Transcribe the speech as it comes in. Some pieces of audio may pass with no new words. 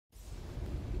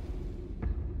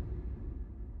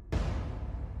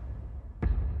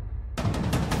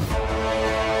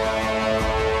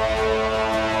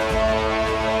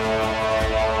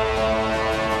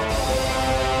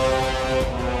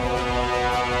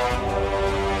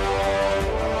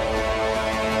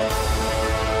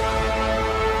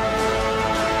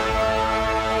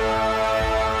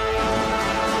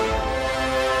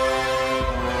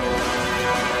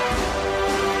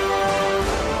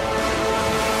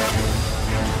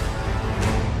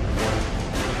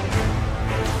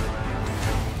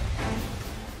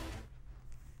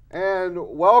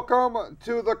Welcome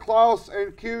to the Clouse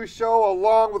and Q Show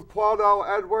along with Quadell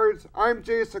Edwards. I'm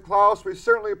Jason Clouse. We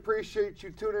certainly appreciate you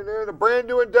tuning in. A brand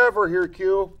new endeavor here,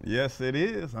 Q. Yes, it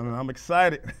is. I'm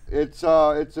excited. It's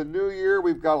a new year.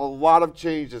 We've got a lot of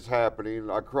changes happening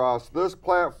across this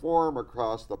platform,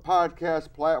 across the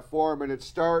podcast platform, and it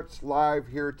starts live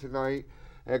here tonight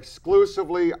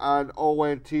exclusively on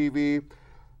ONTV.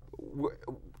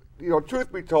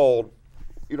 Truth be told,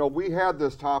 we had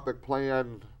this topic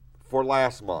planned for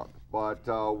last month, but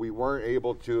we weren't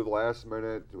able to the last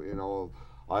minute,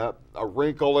 a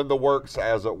wrinkle in the works,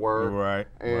 as it were. Right.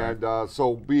 And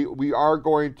so we are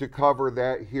going to cover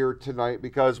that here tonight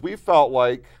because we felt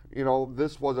like,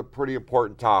 this was a pretty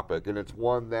important topic, and it's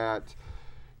one that,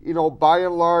 by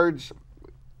and large,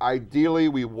 ideally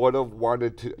we would have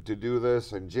wanted to do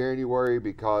this in January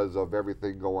because of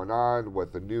everything going on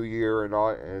with the new year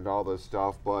and all this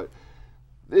stuff, but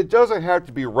it doesn't have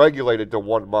to be regulated to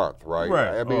 1 month, right?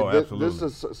 Right. I mean, this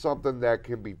is something that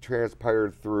can be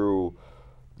transpired through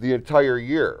the entire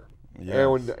year.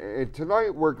 Yes. And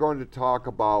tonight we're going to talk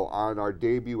about, on our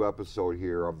debut episode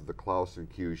here of the Clouse and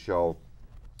Q Show,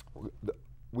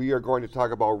 we are going to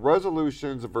talk about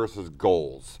resolutions versus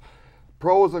goals.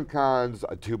 Pros and cons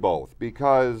to both.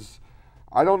 Because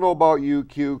I don't know about you,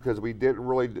 Q, because we didn't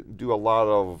really do a lot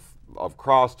of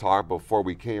crosstalk before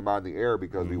we came on the air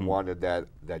because we wanted that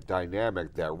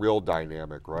dynamic, that real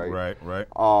dynamic, right? Right.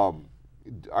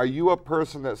 Are you a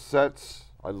person that sets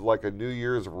like a New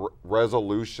Year's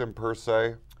resolution per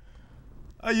se?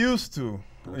 I used to,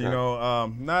 Okay.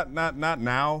 not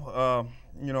now,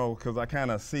 because I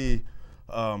kind of see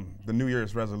the New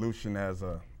Year's resolution as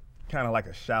a kind of like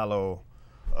a shallow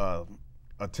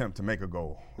attempt to make a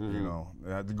goal.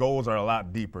 The goals are a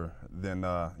lot deeper than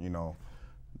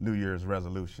New Year's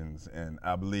resolutions, and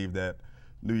I believe that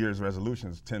New Year's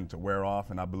resolutions tend to wear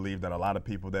off, and I believe that a lot of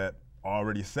people that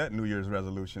already set New Year's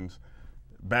resolutions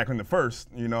back in the first,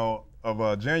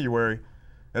 of January,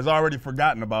 has already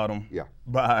forgotten about them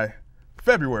by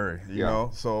February, you know.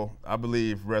 So I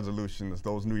believe resolutions,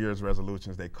 those New Year's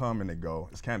resolutions, they come and they go.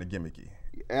 It's kind of gimmicky.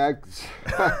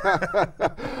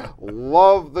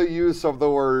 Love the use of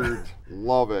the word,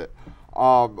 love it.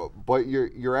 But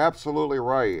you're absolutely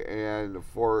right, and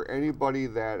for anybody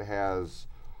that has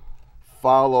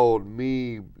followed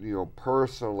me,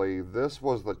 personally, this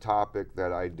was the topic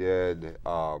that I did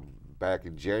back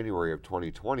in January of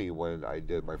 2020 when I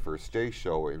did my first stage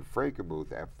show in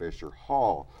Frankenmuth at Fisher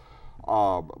Hall.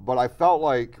 But I felt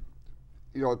like,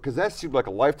 because that seemed like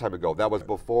a lifetime ago. That was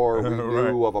before we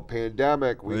knew of a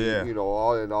pandemic.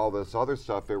 All this other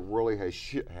stuff. It really has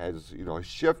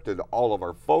shifted all of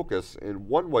our focus in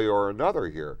one way or another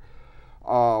here.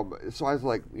 So I was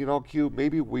like, Q,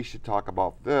 maybe we should talk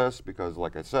about this because,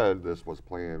 like I said, this was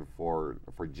planned for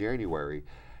January,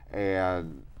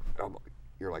 and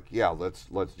you're like, yeah, let's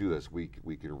do this. We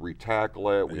can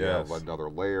retackle it. We have another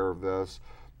layer of this.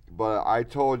 But I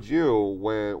told you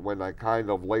when I kind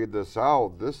of laid this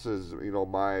out, this is,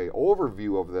 my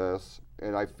overview of this,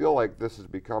 and I feel like this is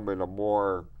becoming a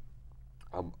more,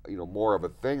 more of a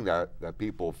thing that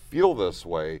people feel this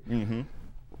way.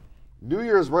 New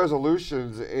Year's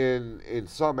resolutions in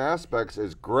some aspects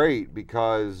is great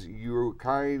because you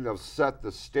kind of set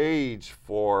the stage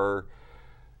for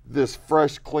this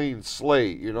fresh, clean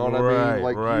slate. You know what I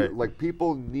mean? Like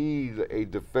people need a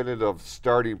definitive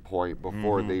starting point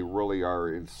before they really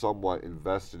are somewhat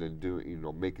invested in doing,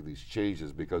 making these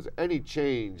changes. Because any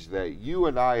change that you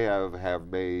and I have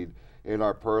made in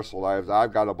our personal lives,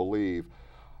 I've got to believe,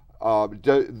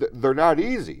 they're not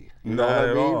easy. You know what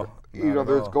I mean?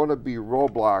 There's going to be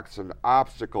roadblocks and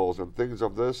obstacles and things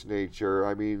of this nature.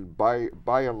 I mean, by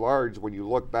and large, when you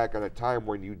look back on a time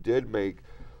when you did make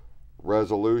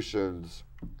resolutions,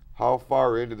 how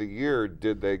far into the year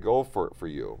did they go for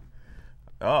you?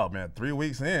 Oh man, 3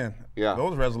 weeks in,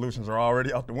 those resolutions are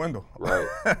already out the window. Right.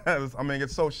 I mean,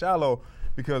 it's so shallow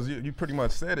because you pretty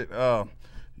much said it.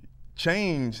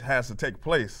 Change has to take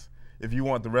place if you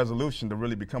want the resolution to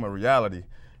really become a reality.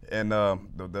 And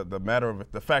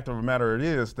the fact of the matter it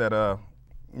is that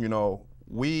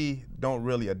we don't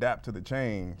really adapt to the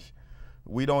change.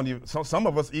 We don't even, some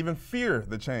of us even fear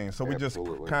the change. So we just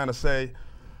kind of say,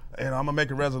 I'm gonna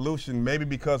make a resolution maybe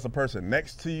because the person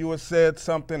next to you has said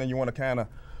something and you want to kind of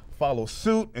follow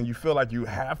suit and you feel like you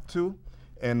have to.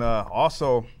 And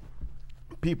also,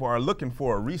 people are looking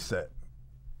for a reset.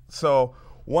 So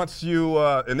once you,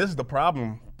 and this is the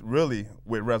problem really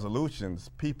with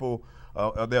resolutions, people,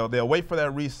 they'll wait for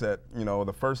that reset, the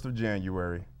 1st of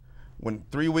January. When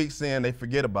 3 weeks in, they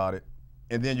forget about it.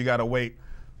 And then you gotta wait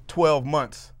 12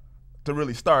 months to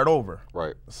really start over.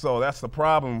 Right. So that's the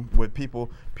problem with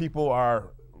people. People are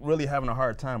really having a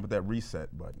hard time with that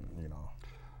reset button, you know.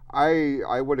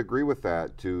 I would agree with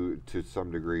that to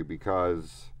some degree,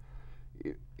 because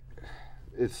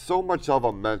it's so much of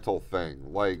a mental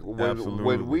thing. Like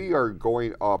when we are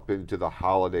going up into the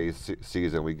holiday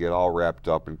season, we get all wrapped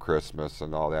up in Christmas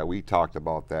and all that. We talked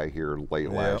about that here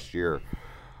late last year.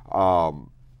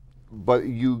 But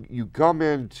you come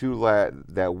into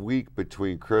that week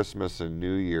between Christmas and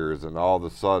New Year's, and all of a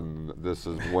sudden, this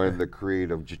is when the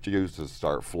creative juices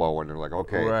start flowing. And like,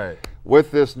 okay,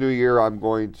 with this new year, I'm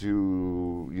going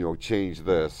to, change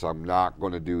this. I'm not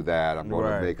going to do that. I'm going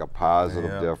to make a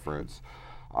positive difference.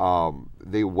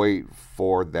 They wait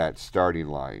for that starting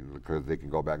line, because they can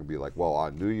go back and be like, well,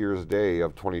 on New Year's Day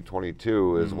of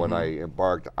 2022 is when I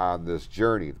embarked on this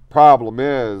journey. The problem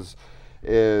is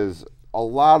a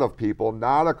lot of people,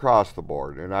 not across the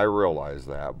board, and I realize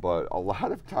that, but a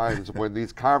lot of times when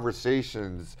these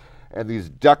conversations and these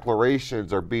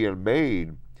declarations are being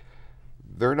made,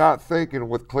 they're not thinking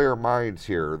with clear minds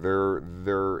here.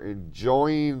 They're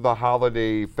enjoying the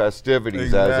holiday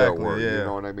festivities, as it were. You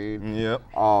know what I mean? Yep.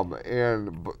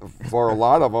 And for a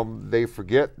lot of them, they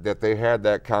forget that they had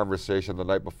that conversation the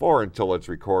night before until it's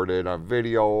recorded on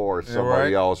video, or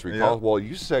somebody else recalls, well,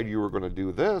 you said you were going to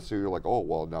do this. So you're like, oh,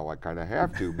 well, now I kind of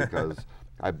have to, because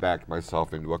I backed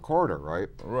myself into a corner, right?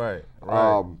 Right.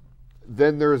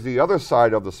 Then there's the other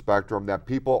side of the spectrum, that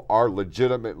people are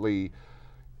legitimately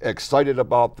excited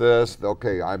about this.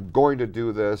 Okay, I'm going to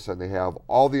do this, and they have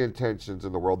all the intentions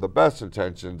in the world, the best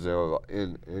intentions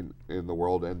in the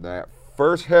world, and that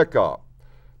first hiccup,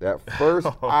 that first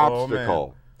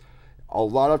obstacle, a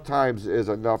lot of times is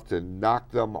enough to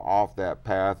knock them off that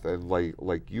path. And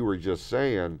like you were just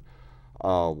saying,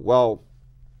 well,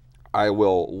 I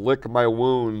will lick my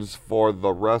wounds for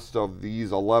the rest of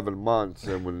these 11 months,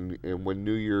 and when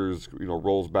New Year's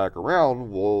rolls back around,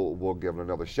 we'll give it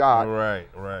another shot. Right.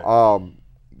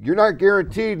 You're not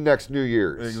guaranteed next New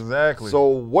Year's. Exactly. So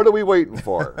what are we waiting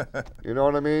for? You know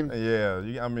what I mean? Yeah.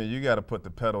 You got to put the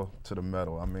pedal to the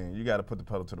metal. I mean, you got to put the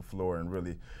pedal to the floor, and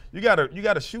really, you got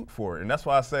to shoot for it. And that's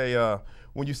why I say,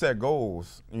 when you set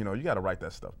goals, you got to write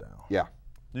that stuff down. Yeah.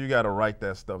 You got to write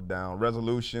that stuff down.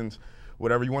 Resolutions,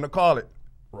 whatever you want to call it,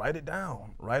 write it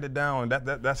down. Write it down.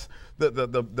 That's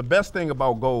the best thing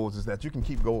about goals, is that you can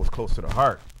keep goals close to the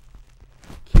heart.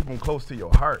 Keep them close to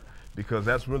your heart, because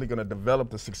that's really going to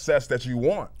develop the success that you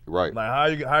want. Right. Like,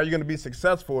 how are you going to be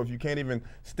successful if you can't even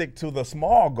stick to the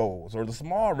small goals or the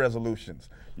small resolutions?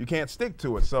 You can't stick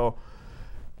to it. So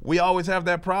we always have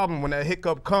that problem when that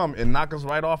hiccup come and knock us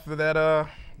right off of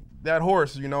that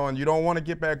horse, and you don't want to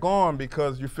get back on,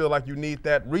 because you feel like you need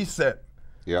that reset.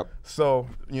 Yep. So,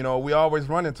 we always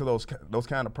run into those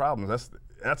kind of problems.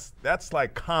 That's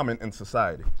like common in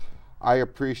society. I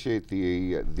appreciate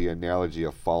the analogy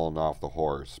of falling off the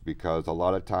horse, because a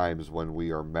lot of times when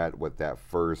we are met with that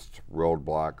first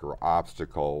roadblock or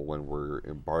obstacle when we're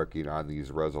embarking on these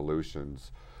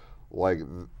resolutions, like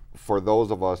for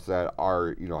those of us that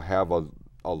are, have a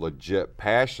legit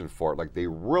passion for it, like they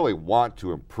really want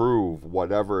to improve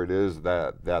whatever it is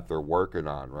that they're working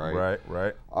on, right?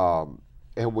 Right.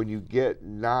 And when you get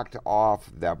knocked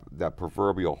off that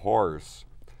proverbial horse,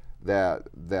 that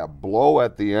blow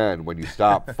at the end when you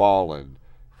stop falling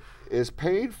is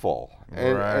painful.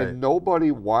 And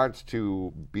nobody wants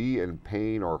to be in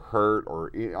pain or hurt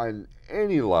or on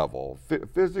any level,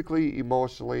 physically,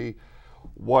 emotionally,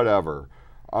 whatever.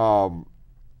 And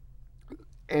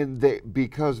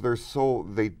because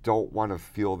they don't want to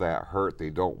feel that hurt, they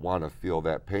don't want to feel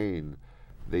that pain,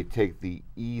 they take the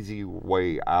easy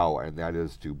way out, and that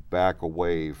is to back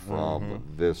away from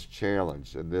this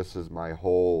challenge. And this is my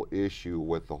whole issue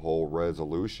with the whole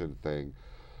resolution thing,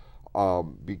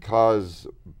 because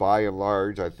by and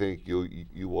large, I think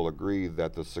you will agree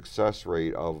that the success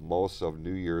rate of most of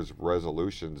New Year's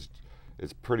resolutions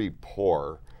is pretty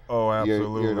poor. Oh,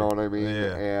 absolutely. You know what I mean?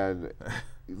 Yeah. And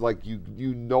like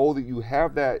you know that you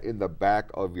have that in the back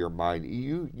of your mind.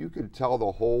 You can tell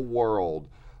the whole world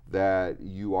that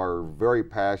you are very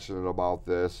passionate about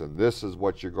this, and this is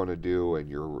what you're going to do, and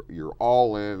you're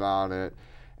all in on it.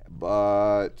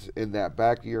 But in that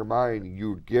back of your mind,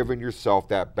 you're giving yourself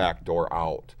that back door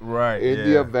out. Right. In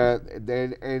the event,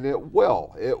 and it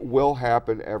will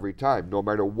happen every time, no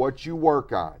matter what you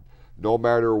work on, no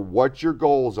matter what your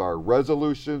goals are,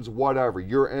 resolutions, whatever,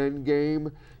 your end game,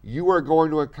 you are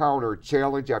going to encounter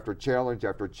challenge after challenge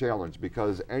after challenge,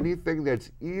 because anything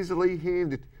that's easily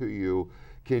handed to you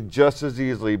can just as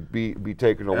easily be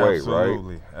taken away,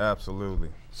 right? Absolutely.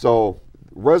 So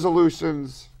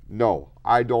resolutions, No,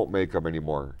 I don't make them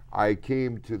anymore. I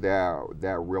came to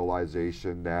that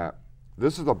realization that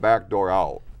this is a back door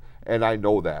out, and I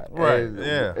know that. Right.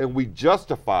 And we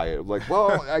justify it like,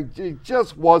 well, it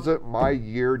just wasn't my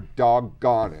year.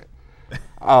 Doggone it.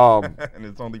 And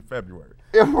it's only February.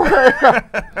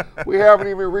 We haven't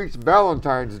even reached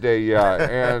Valentine's Day yet,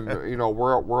 and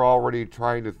we're already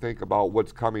trying to think about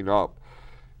what's coming up.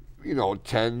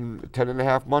 10 and a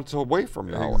half months away from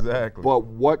now. Exactly. But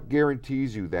what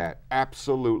guarantees you that?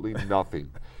 Absolutely nothing.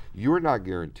 You're not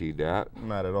guaranteed that.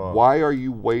 Not at all. Why are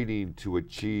you waiting to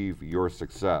achieve your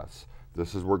success?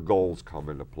 This is where goals come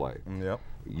into play. Yep.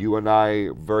 You and I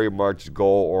very much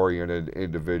goal-oriented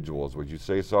individuals. Would you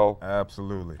say so?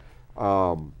 Absolutely.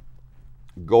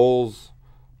 Goals,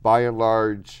 by and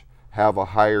large, have a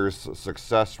higher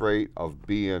success rate of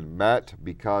being met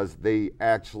because they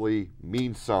actually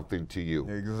mean something to you.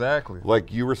 Exactly.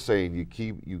 Like you were saying, you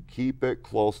keep it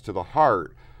close to the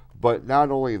heart. But not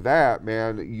only that,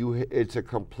 man, it's a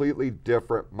completely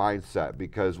different mindset,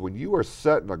 because when you are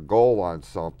setting a goal on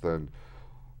something,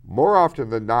 more often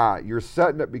than not, you're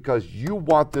setting it because you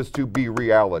want this to be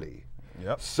reality.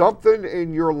 Yep. Something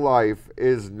in your life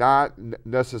is not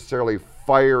necessarily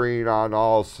firing on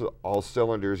all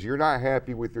cylinders. You're not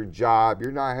happy with your job.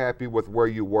 You're not happy with where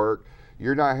you work.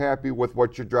 You're not happy with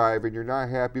what you're driving. You're not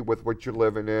happy with what you're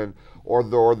living in, or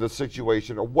the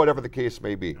situation, or whatever the case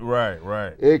may be. Right,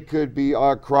 right. It could be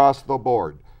across the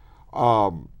board.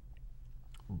 But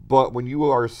when you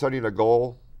are setting a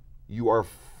goal, you are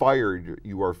fired,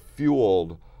 you are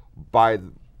fueled by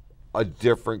a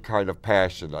different kind of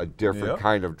passion, a different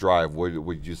kind of drive.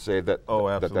 Would you say that,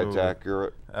 that's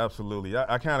accurate? Absolutely.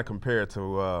 I kind of compare it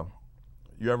to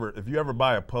if you ever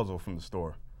buy a puzzle from the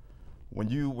store, when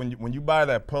you buy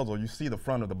that puzzle, you see the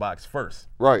front of the box first.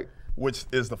 Right. Which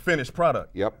is the finished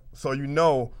product. Yep. So you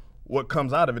know what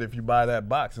comes out of it if you buy that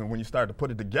box, and when you start to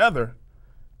put it together,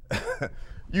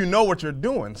 you know what you're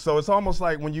doing. So it's almost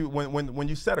like when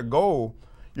you set a goal,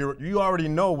 you already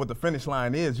know what the finish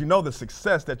line is. You know the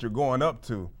success that you're going up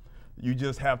to. You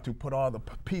just have to put all the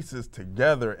pieces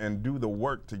together and do the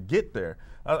work to get there.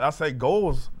 I say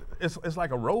goals, it's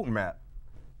like a roadmap.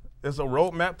 It's a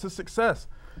roadmap to success.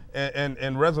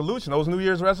 And resolution, those New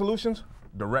Year's resolutions,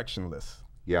 directionless.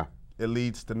 Yeah. It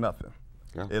leads to nothing.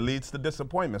 Yeah. It leads to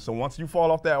disappointment. So once you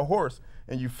fall off that horse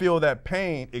and you feel that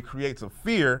pain, it creates a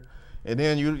fear. And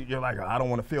then you're like, I don't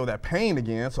want to feel that pain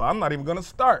again, so I'm not even going to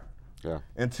start. Yeah.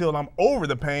 Until I'm over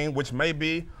the pain, which may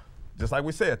be, just like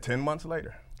we said, 10 months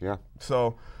later. Yeah.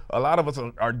 So a lot of us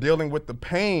are dealing with the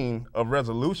pain of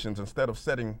resolutions instead of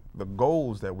setting the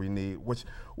goals that we need, which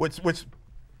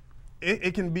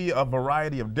it can be a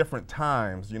variety of different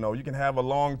times. You can have a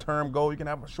long-term goal, you can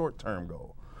have a short-term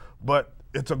goal, but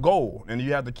it's a goal, and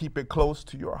you have to keep it close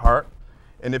to your heart.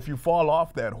 And if you fall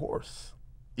off that horse,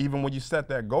 even when you set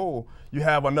that goal, you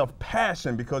have enough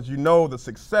passion because you know the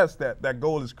success that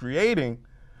goal is creating.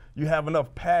 You have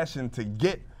enough passion to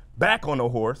get back on the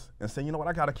horse and say, you know what,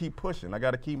 I got to keep pushing. I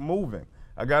got to keep moving.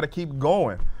 I got to keep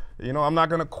going. I'm not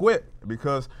going to quit,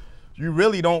 because you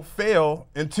really don't fail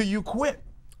until you quit.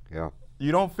 Yeah.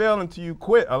 You don't fail until you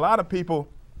quit. A lot of people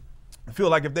feel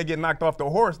like if they get knocked off the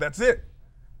horse, that's it.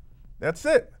 That's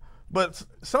it. But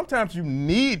sometimes you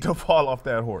need to fall off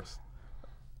that horse.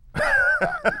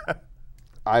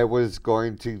 I was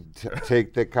going to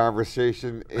take the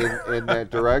conversation in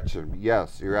that direction.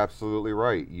 Yes, you're absolutely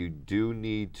right. You do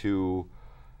need to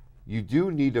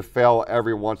fail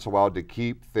every once in a while to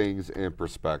keep things in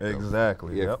perspective.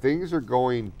 Exactly. If things are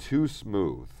going too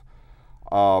smooth,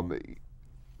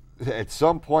 at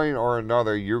some point or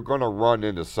another, you're going to run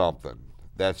into something.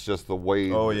 That's just the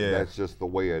way. Oh yeah. That's just the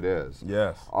way it is.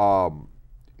 Yes.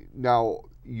 Now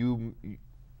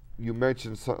you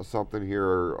mentioned something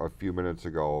here a few minutes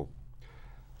ago,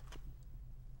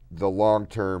 the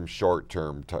long-term,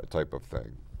 short-term type of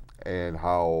thing, and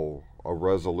how a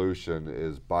resolution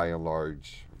is, by and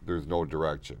large, there's no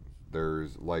direction.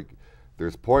 There's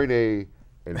point A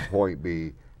and point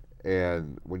B,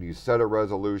 and when you set a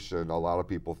resolution, a lot of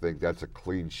people think that's a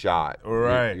clean shot.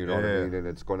 Right. You know what I mean? And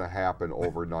it's going to happen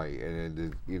overnight,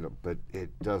 and but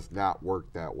it does not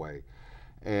work that way.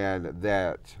 And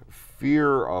that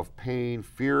fear of pain,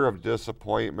 fear of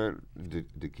disappointment,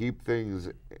 to keep things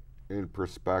in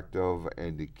perspective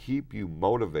and to keep you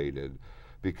motivated,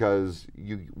 because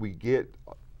we get,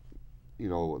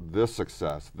 this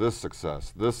success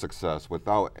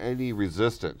without any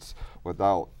resistance,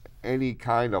 without any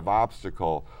kind of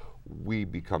obstacle. We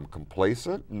become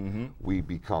complacent. Mm-hmm. We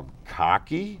become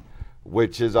cocky,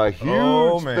 which is a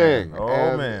huge thing.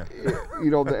 Man.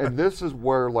 And this is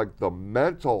where the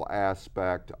mental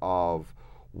aspect of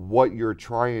what you're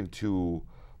trying to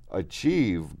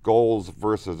achieve, goals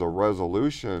versus a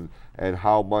resolution, and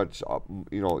how much,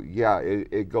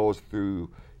 it goes through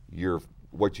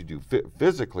what you do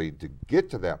physically to get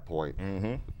to that point,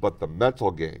 but the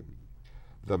mental game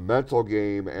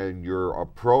and your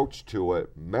approach to it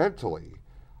mentally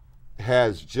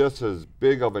has just as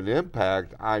big of an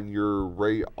impact on your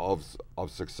rate of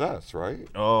success, right?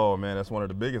 Oh man, that's one of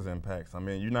the biggest impacts. I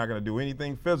mean, you're not going to do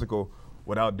anything physical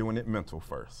without doing it mental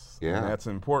first. Yeah, and that's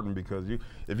important because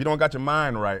if you don't got your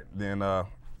mind right, then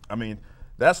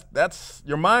that's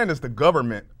your mind is the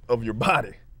government of your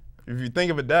body. If you think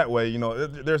of it that way,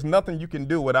 there's nothing you can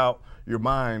do without your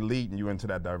mind leading you into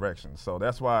that direction. So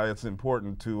that's why it's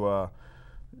important to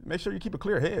make sure you keep a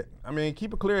clear head. I mean,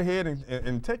 keep a clear head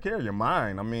and take care of your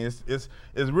mind. I mean, it's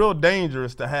real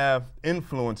dangerous to have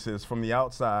influences from the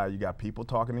outside. You got people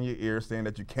talking in your ear saying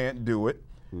that you can't do it.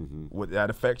 That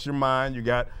affects your mind. You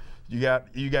might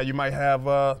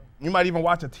even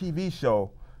watch a TV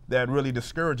show that really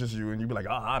discourages you, and you be like,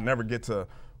 I'll never get to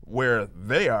where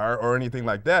they are or anything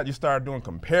like that. You start doing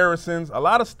comparisons. A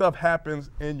lot of stuff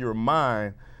happens in your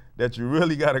mind that you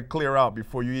really got to clear out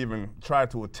before you even try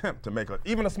to attempt to make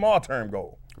even a small term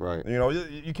goal. Right.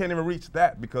 You can't even reach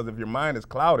that because if your mind is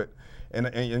clouded. And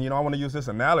I want to use this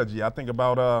analogy. I think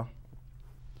about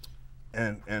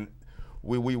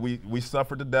we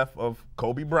suffered the death of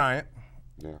Kobe Bryant.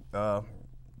 Yeah.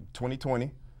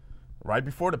 2020, right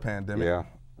before the pandemic. Yeah.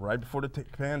 Right before the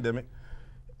pandemic.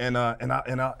 And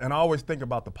I always think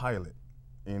about the pilot.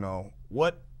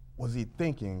 What was he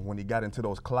thinking when he got into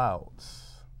those clouds?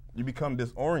 You become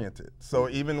disoriented. So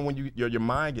even when your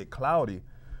mind get cloudy,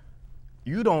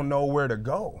 you don't know where to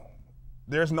go.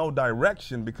 There's no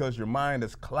direction because your mind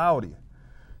is cloudy.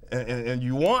 And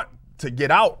you want to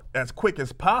get out as quick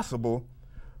as possible,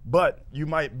 but you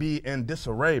might be in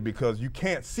disarray because you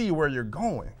can't see where you're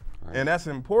going. Right. And that's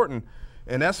important.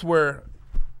 And that's where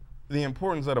the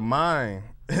importance of the mind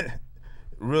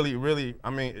really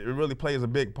plays a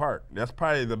big part. That's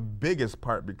probably the biggest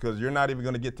part because you're not even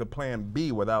going to get to plan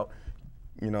B without,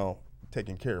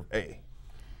 taking care of A.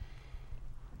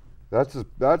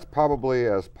 That's probably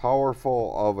as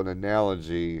powerful of an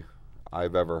analogy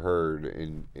I've ever heard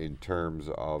in terms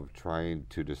of trying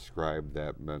to describe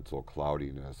that mental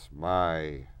cloudiness.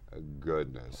 My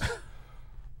goodness.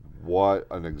 What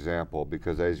an example,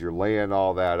 because as you're laying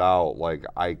all that out, like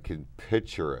I can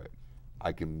picture it.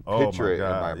 I can picture it in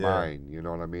my mind, you know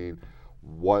what I mean?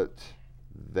 What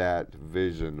that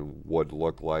vision would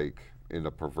look like in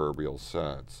a proverbial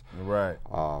sense. Right.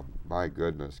 My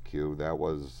goodness, Q, that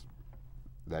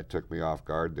took me off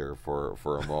guard there for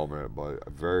a moment, but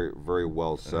very, very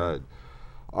well said.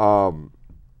 Our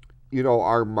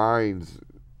minds,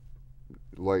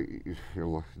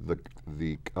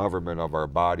 the government of our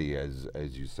body, as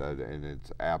you said, and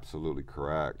it's absolutely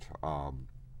correct.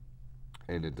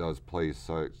 And it does play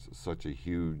such a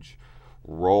huge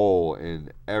role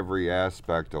in every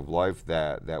aspect of life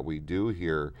that we do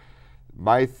here.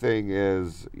 My thing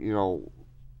is,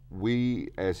 we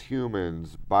as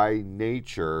humans, by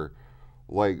nature,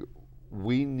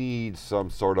 we need some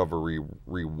sort of a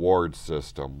reward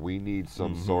system. We need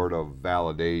some sort of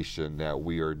validation that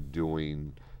we are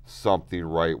doing something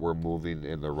right, we're moving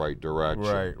in the right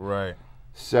direction. Right.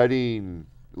 Setting,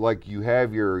 you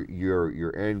have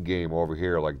your end game over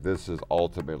here, this is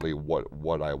ultimately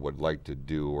what I would like to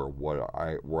do, or where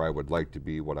I would like to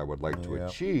be, what I would like to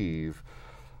achieve.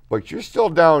 But you're still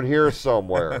down here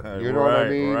somewhere, you know what I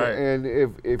mean? Right. And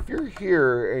if you're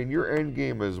here and your end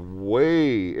game is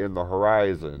way in the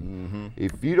horizon,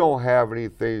 if you don't have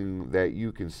anything that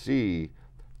you can see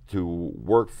to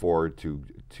work for, to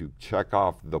check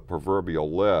off the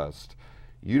proverbial list,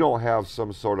 you don't have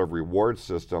some sort of reward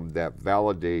system that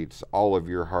validates all of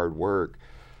your hard work,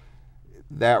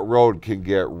 that road can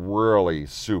get really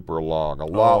super long, a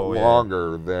lot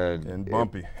longer than... And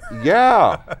bumpy.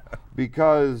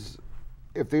 Because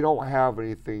if they don't have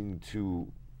anything to,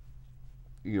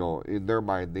 in their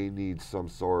mind, they need some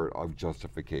sort of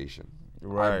justification.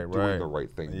 I'm doing the right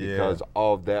thing because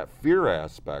of that fear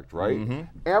aspect, right?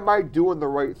 Am I doing the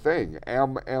right thing?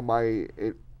 Am I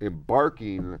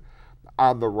embarking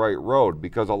on the right road?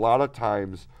 Because a lot of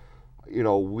times,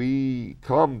 we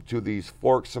come to these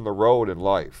forks in the road in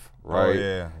life,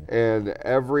 right? And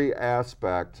every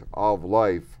aspect of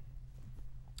life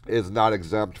is not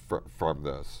exempt from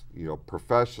this,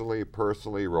 professionally,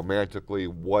 personally, romantically,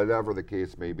 whatever the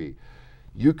case may be.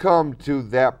 You come to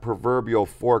that proverbial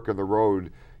fork in the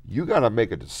road, you got to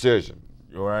make a decision.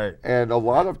 Right. And a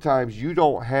lot of times you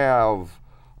don't have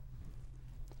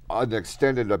an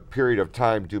extended period of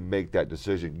time to make that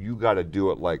decision. You got to do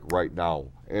it right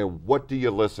now. And what do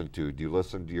you listen to? Do you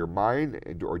listen to your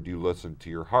mind or do you listen to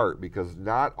your heart? Because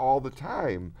not all the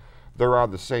time they're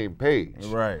on the same page.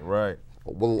 Right, right.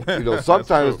 Well,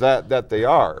 sometimes that they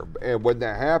are, and when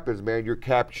that happens, man, you're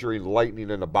capturing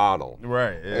lightning in a bottle.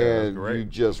 Right, yeah, and that's great. you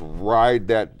just ride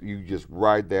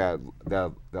that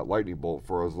lightning bolt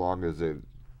for as long as it,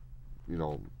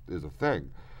 is a thing.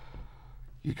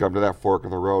 You come to that fork in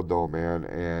the road, though, man,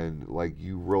 and like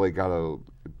you really gotta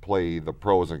play the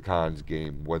pros and cons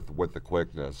game with the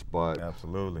quickness, but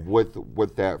absolutely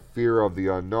with that fear of the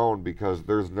unknown, because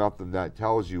there's nothing that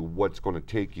tells you what's going to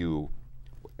take you.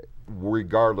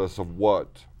 Regardless of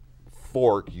what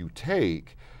fork you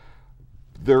take,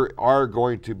 there are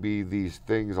going to be these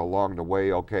things along the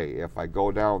way. Okay, if I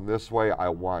go down this way, I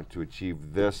want to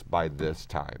achieve this by this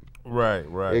time. Right,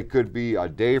 right. It could be a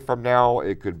day from now.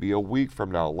 It could be a week from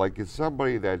now. Like it's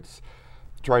somebody that's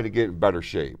trying to get in better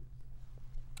shape.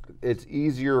 It's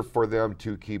easier for them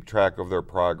to keep track of their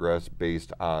progress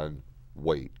based on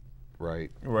weight,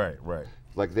 right? Right, right.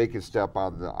 Like they can step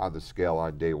on the scale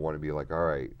on day one and be like, all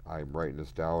right, I'm writing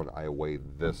this down. I weigh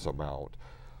this amount.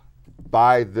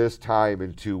 By this time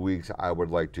in 2 weeks, I would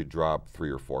like to drop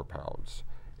 3 or 4 pounds.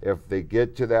 If they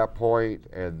get to that point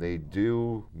and they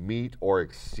do meet or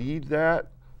exceed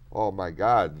that, oh my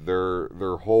God, their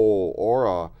whole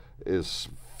aura is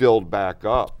filled back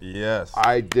up. Yes.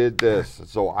 I did this,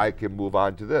 so I can move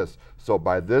on to this. So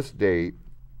by this date,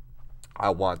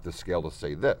 I want the scale to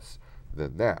say this.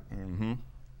 Than that. Mm-hmm.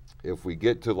 If we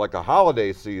get to like a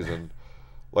holiday season,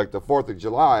 like the 4th of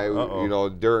July,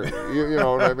 during, you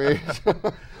know what I mean?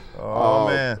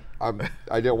 Man.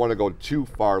 I didn't want to go too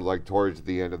far, like towards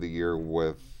the end of the year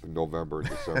with November and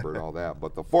December and all that.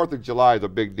 But the 4th of July is a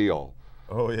big deal.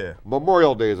 Oh yeah.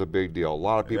 Memorial Day is a big deal. A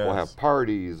lot of people have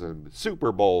parties, and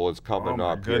Super Bowl is coming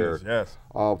up goodness, here. Yes.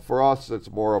 For us, it's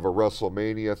more of a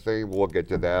WrestleMania thing. We'll get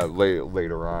to that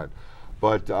later on.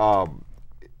 But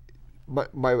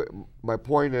my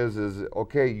point is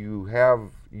okay, you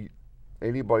have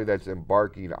anybody that's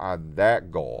embarking on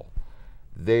that goal,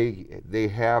 they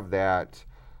have that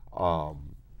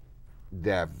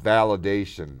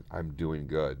validation, I'm doing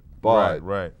good. But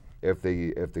right. if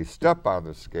they step on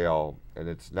the scale and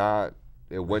it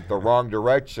went the wrong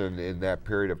direction in that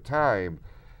period of time,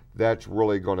 that's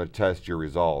really going to test your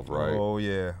resolve, right? Oh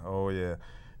yeah.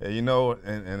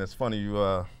 And it's funny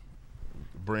you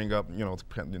bring up,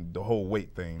 the whole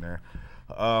weight thing there.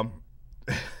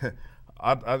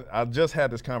 I just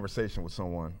had this conversation with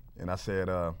someone, and I said,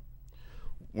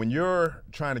 when you're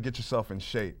trying to get yourself in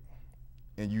shape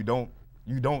and you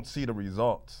don't see the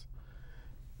results,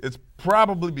 it's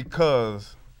probably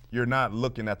because you're not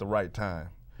looking at the right time.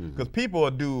 Because people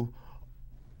will do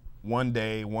 1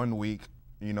 day, 1 week,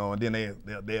 and then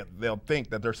they'll think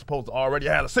that they're supposed to already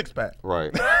have a 6-pack. Right.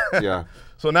 Yeah.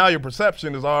 So now your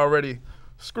perception is already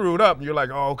screwed up, and you're like,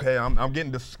 oh, okay, I'm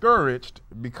getting discouraged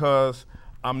because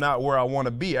I'm not where I want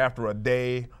to be after a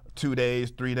day, 2 days,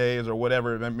 3 days, or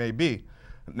whatever it may be.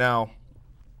 Now,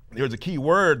 there's a key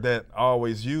word that I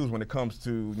always use when it comes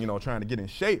to trying to get in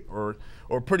shape, and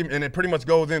it pretty much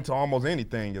goes into almost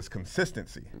anything, is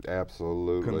consistency.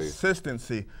 Absolutely.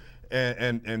 Consistency,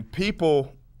 and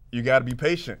people, you got to be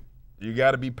patient. You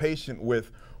got to be patient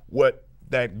with what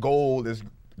that goal is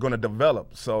going to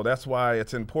develop. So that's why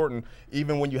it's important,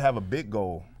 even when you have a big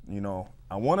goal.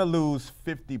 I want to lose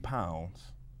 50 pounds,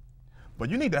 but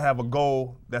you need to have a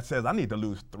goal that says I need to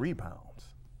lose 3 pounds.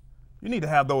 You need to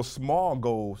have those small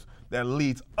goals that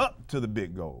leads up to the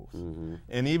big goals. Mm-hmm.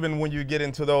 And even when you get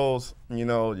into those,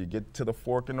 you get to the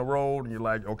fork in the road and you're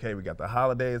like, okay, we got the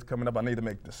holidays coming up. I need to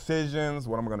make decisions,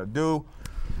 what I'm going to do.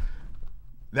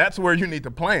 That's where you need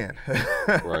to plan.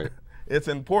 Right. It's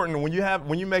important when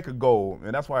you make a goal,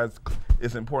 and that's why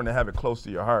it's important to have it close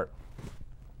to your heart,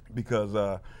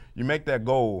 because you make that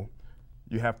goal,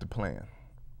 you have to plan.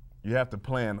 You have to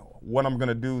plan what I'm going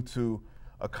to do to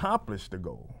accomplish the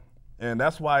goal. And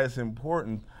that's why it's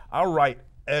important. I write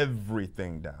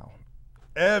everything down,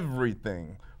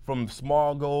 everything from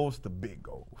small goals to big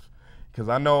goals, because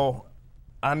I know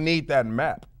I need that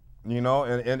map, and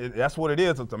that's what it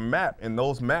is. It's a map, and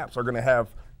those maps are going to have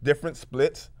different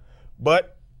splits,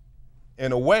 but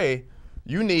in a way,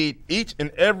 you need each and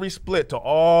every split to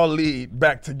all lead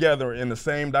back together in the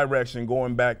same direction,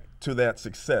 going back to that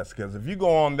success. Because if you go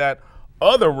on that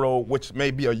other road, which may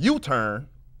be a U-turn,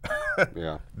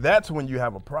 yeah, that's when you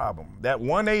have a problem. That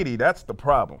 180, that's the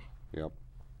problem. Yep.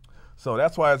 So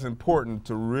that's why it's important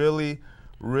to really,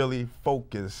 really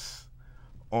focus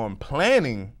on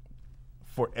planning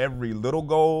for every little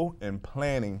goal and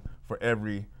planning for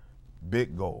every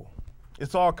big goal.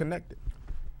 It's all connected.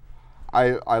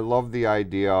 I love the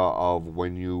idea of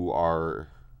when you are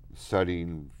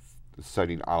setting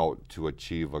out to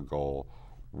achieve a goal,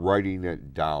 writing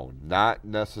it down. Not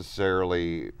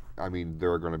necessarily. I mean,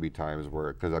 there are going to be times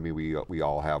where, because I mean, we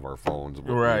all have our phones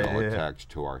Right, attached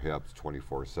to our hips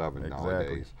 24/7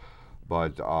 nowadays.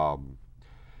 But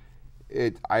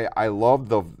I love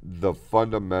the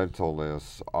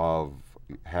fundamentalness of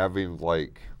having,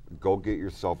 like, go get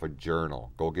yourself a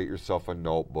journal, go get yourself a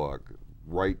notebook,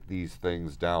 write these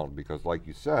things down, because like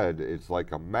you said, it's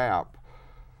like a map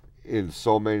in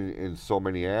so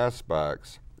many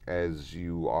aspects as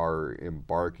you are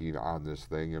embarking on this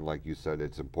thing. And like you said,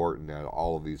 it's important that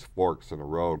all of these forks in the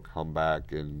road come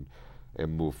back and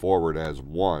move forward as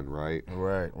one, right?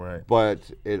 Right.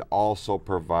 But it also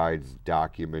provides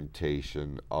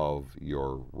documentation of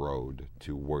your road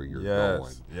to where you're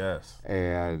going. Yes.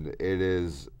 And it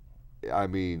is, I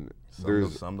mean,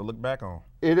 there's something to look back on.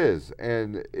 It is,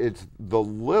 and it's the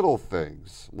little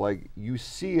things. Like, you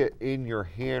see it in your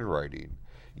handwriting.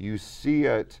 You see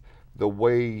it the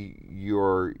way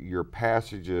your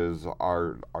passages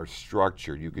are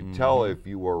structured. You can tell if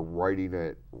you were writing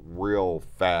it real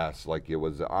fast, like it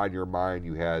was on your mind.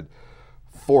 You had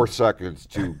 4 seconds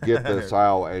to get this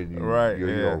out, and you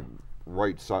know,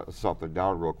 write something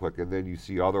down real quick. And then you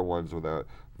see other ones with a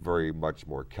very much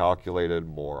more calculated,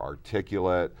 more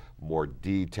articulate, more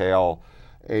detail.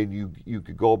 And you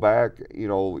could go back, you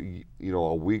know,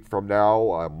 a week from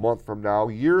now, a month from now,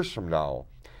 years from now,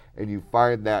 and you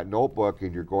find that notebook,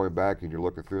 and you're going back and you're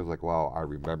looking through. It's like, wow, I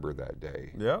remember that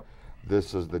day. Yeah.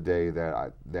 This is the day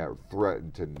that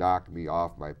threatened to knock me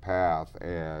off my path,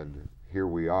 and here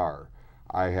we are.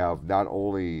 I have not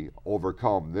only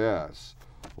overcome this,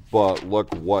 but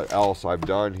look what else I've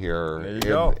done here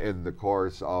in the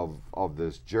course of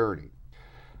this journey.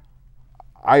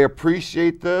 I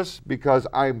appreciate this because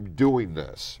I'm doing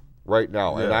this right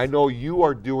now. Yes. And I know you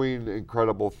are doing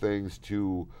incredible things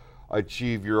to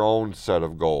achieve your own set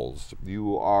of goals.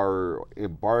 You are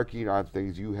embarking on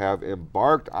things. You have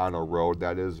embarked on a road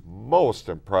that is most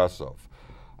impressive.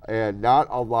 And not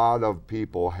a lot of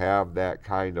people have that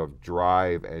kind of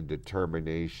drive and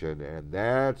determination. And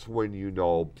that's when you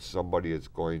know somebody is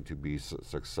going to be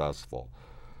successful.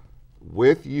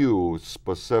 With you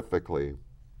specifically,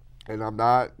 and I'm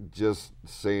not just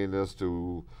saying this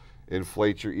to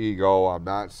inflate your ego. I'm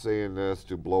not saying this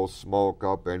to blow smoke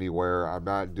up anywhere. I'm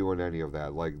not doing any of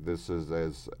that. Like, this is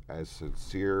as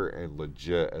sincere and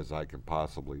legit as I can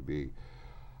possibly be.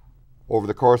 Over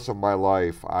the course of my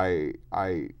life, I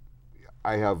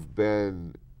have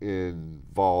been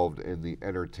involved in the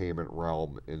entertainment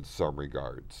realm in some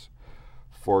regards.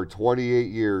 For 28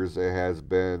 years, it has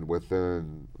been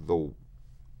within the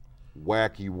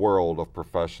wacky world of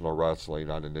professional wrestling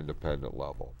on an independent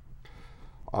level.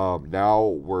 Now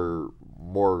we're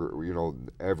more, you know,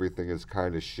 everything is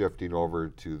kind of shifting over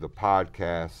to the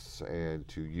podcasts and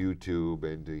to YouTube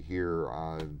and to here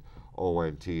on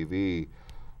ONTV.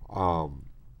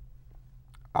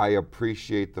 I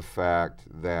appreciate the fact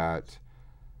that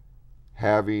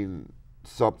having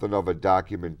something of a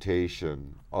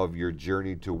documentation of your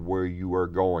journey to where you are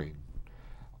going,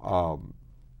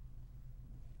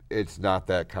 it's not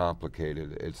that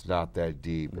complicated. It's not that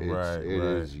deep. It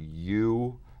is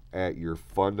you at your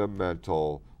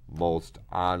fundamental, most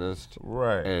honest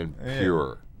and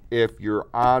pure. If you're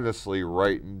honestly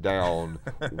writing down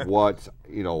what,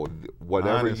 you know,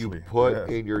 whatever you put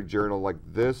in your journal, like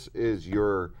this is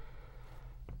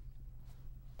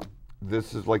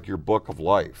like your book of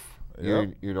life.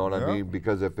 You know what I mean?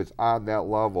 Because if it's on that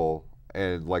level,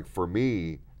 and like for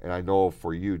me, and I know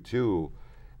for you too,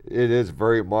 it is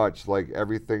very much like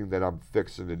everything that I'm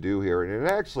fixing to do here. And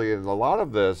actually, and a lot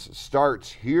of this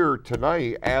starts here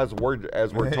tonight as we're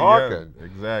talking. Yeah,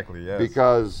 exactly, yes.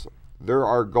 Because there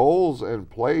are goals in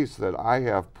place that I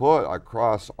have put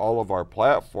across all of our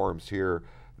platforms here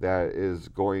that is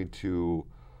going to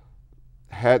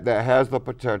that has the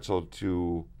potential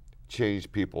to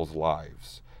change people's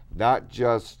lives. Not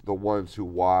just the ones who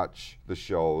watch the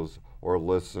shows or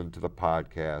listen to the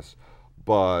podcasts,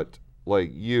 but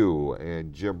like you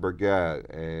and Jim Burgett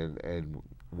and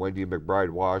Wendy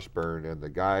McBride Washburn and the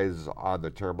guys on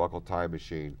the Turnbuckle Time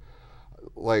Machine.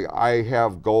 Like, I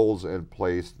have goals in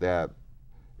place that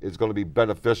is going to be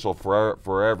beneficial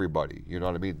for everybody. You know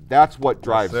what I mean? That's what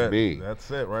drives me. That's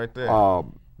it right there.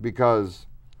 Because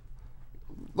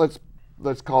let's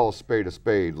call a spade a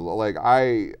spade. Like,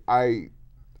 I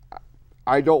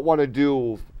don't want to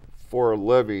do for a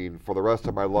living for the rest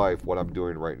of my life what I'm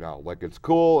doing right now. Like, it's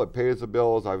cool, it pays the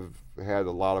bills, I've had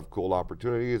a lot of cool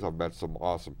opportunities, I've met some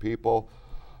awesome people,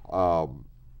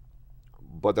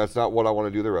 but that's not what I want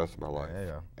to do the rest of my life.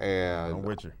 Yeah. And I'm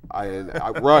with you.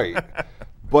 Right.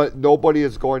 But nobody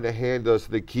is going to hand us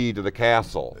the key to the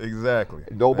castle. Exactly.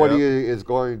 Nobody is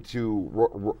going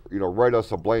to, write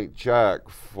us a blank check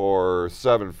for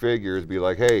 7 figures, be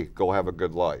like, hey, go have a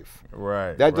good life.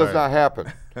 Right. That does not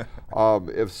happen.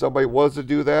 If somebody was to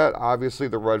do that, obviously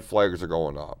the red flags are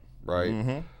going up, right?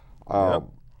 Mm-hmm.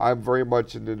 I'm very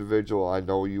much an individual. I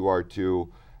know you are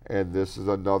too. And this is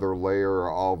another layer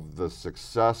of the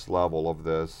success level of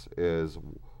this is,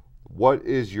 what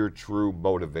is your true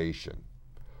motivation?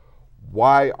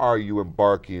 Why are you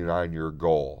embarking on your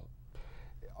goal?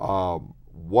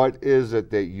 What is it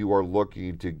that you are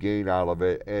looking to gain out of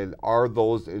it? And are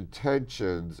those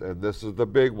intentions, and this is the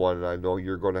big one, and I know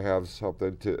you're going to have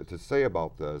something to say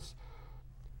about this,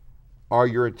 are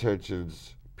your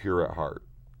intentions pure at heart?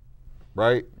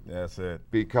 Right? That's it.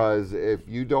 Because if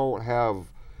you don't have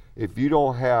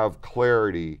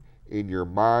clarity in your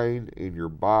mind, in your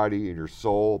body, in your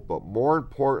soul, but more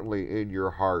importantly in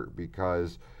your heart,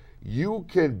 because you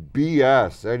can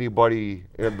BS anybody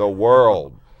in the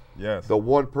world. Yes. The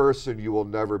one person you will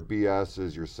never BS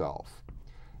is yourself.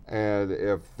 And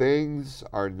if things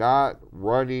are not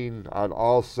running on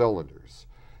all cylinders,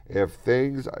 if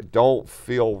things don't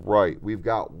feel right, we've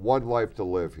got one life to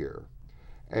live here.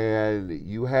 And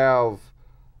you have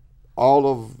all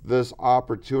of this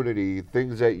opportunity,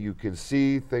 things that you can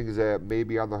see, things that may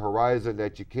be on the horizon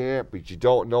that you can't, but you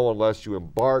don't know unless you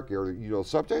embark. Or,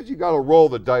 sometimes you got to roll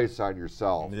the dice on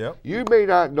yourself. Yep. You may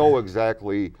not know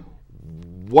exactly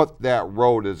what that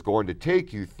road is going to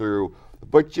take you through,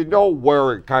 but you know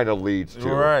where it kind of leads to.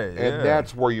 Right. And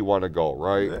that's where you want to go,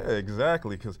 right? Yeah,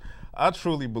 exactly. Because I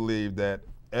truly believe that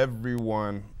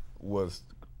everyone was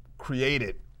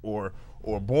created or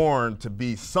born to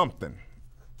be something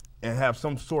and have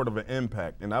some sort of an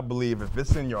impact. And I believe if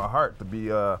it's in your heart to be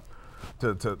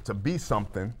to be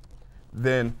something,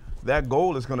 then that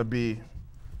goal is going to be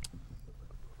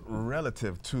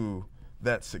relative to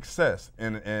that success.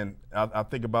 And I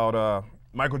think about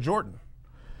Michael Jordan.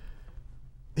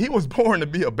 He was born to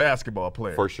be a basketball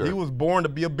player. For sure. He was born to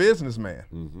be a businessman.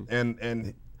 Mm-hmm.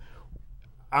 And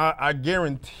I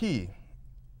guarantee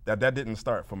that didn't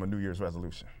start from a New Year's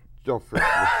resolution. Don't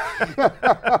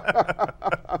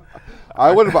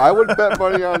I would bet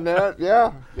money on that.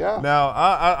 Yeah. Now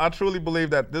I truly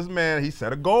believe that this man, he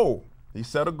set a goal.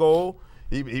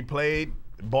 He played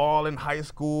ball in high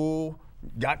school,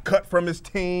 got cut from his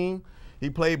team.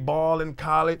 He played ball in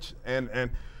college,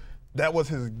 and that was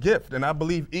his gift. And I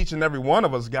believe each and every one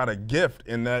of us got a gift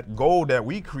in that goal that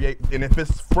we create. And if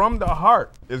it's from the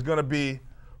heart, it's going to be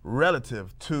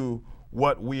relative to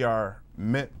what we are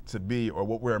meant to be or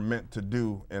what we're meant to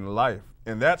do in life.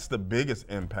 And that's the biggest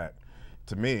impact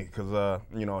to me, because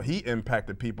he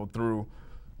impacted people through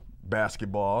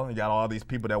basketball. You got all these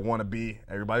people that want to be,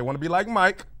 everybody want to be like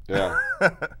Mike. Yeah.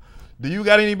 Do you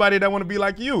got anybody that want to be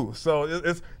like you? So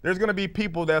there's going to be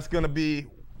people that's going to be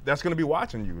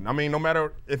watching you. I mean, no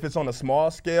matter if it's on a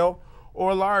small scale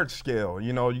or a large scale,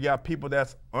 you got people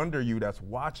that's under you, that's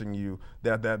watching you,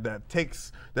 that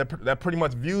pretty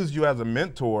much views you as a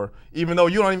mentor, even though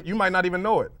you might not even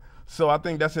know it. So I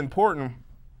think that's important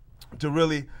to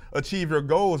really achieve your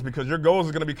goals, because your goals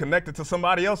are going to be connected to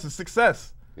somebody else's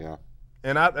success. Yeah.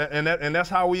 And that's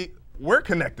how we're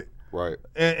connected. Right.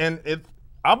 And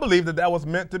I believe that was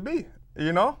meant to be,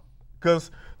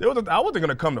 because I wasn't going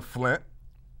to come to Flint.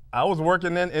 I was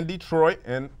working in Detroit,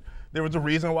 and there was a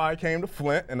reason why I came to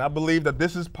Flint, and I believe that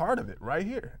this is part of it right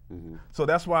here. Mm-hmm. So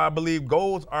that's why I believe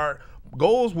goals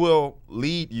will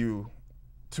lead you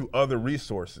to other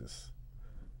resources,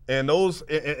 and those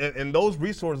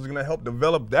resources are going to help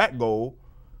develop that goal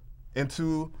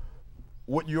into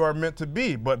what you are meant to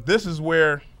be. But this is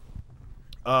where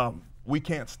we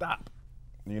can't stop,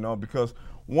 because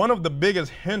one of the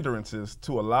biggest hindrances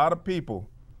to a lot of people,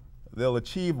 they'll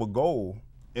achieve a goal,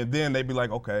 and then they be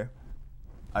like, okay,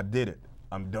 I did it.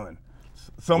 I'm done.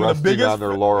 Some of the biggest on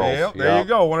their laurels. There you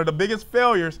go. One of the biggest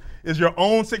failures is your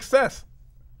own success.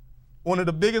 One of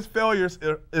the biggest failures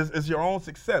is your own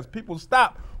success. People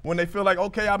stop when they feel like,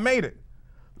 okay, I made it.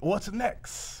 What's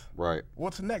next? Right.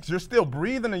 What's next? You're still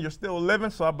breathing and you're still living,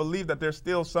 so I believe that there's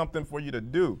still something for you to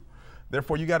do.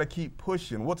 Therefore, you got to keep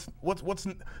pushing.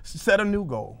 Set a new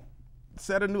goal.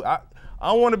 I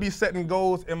want to be setting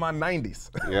goals in my 90s.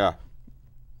 Yeah.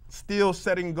 Still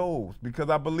setting goals, because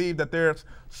I believe that there's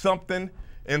something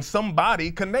and somebody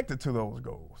connected to those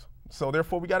goals. So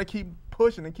therefore, we got to keep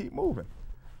pushing and keep moving.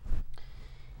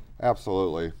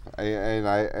 Absolutely, and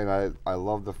I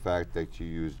love the fact that you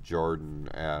use Jordan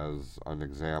as an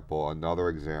example. Another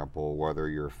example, whether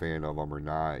you're a fan of him or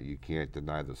not, you can't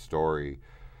deny the story.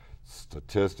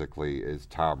 Statistically, is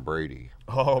Tom Brady.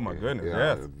 Oh my goodness,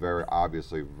 Yeah, yes. very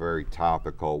obviously very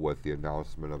topical with the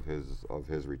announcement of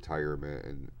his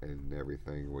retirement and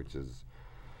everything, which is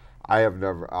I have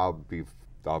never. I'll be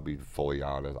fully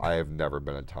honest. I have never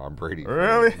been a Tom Brady fan.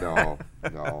 Really? No,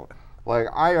 no. Like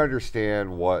I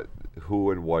understand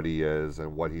who and what he is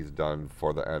and what he's done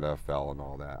for the NFL and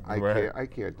all that. I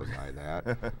can't deny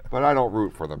that. But I don't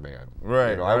root for the man.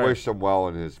 Right. I wish him well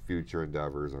in his future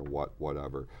endeavors and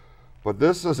whatever. But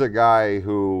this is a guy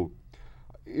who,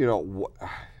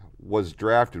 was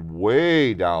drafted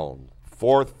way down,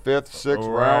 4th, 5th, 6th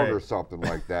round or something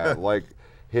like that. Like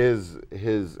his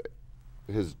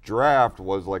draft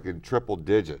was like in triple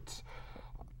digits.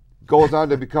 Goes on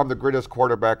to become the greatest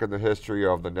quarterback in the history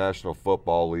of the National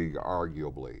Football League,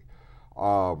 arguably.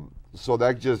 So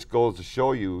that just goes to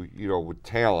show you, with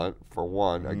talent, for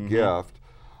one, a gift,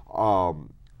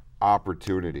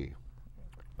 opportunity.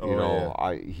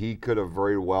 He could have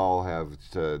very well have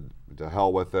said, to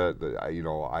hell with it.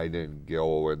 I didn't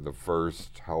go in the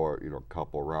first,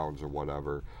 couple rounds or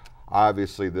whatever.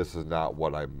 Obviously, this is not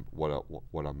what I'm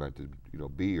meant to,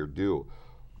 be or do.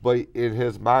 But in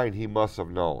his mind, he must have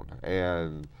known,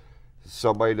 and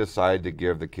somebody decided to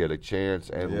give the kid a chance.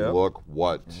 And look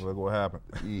what happened.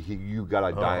 You got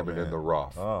a diamond in the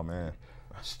rough. Oh man,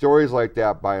 stories like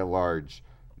that, by and large,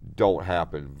 don't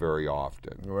happen very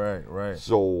often. Right.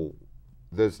 So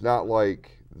there's not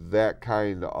like that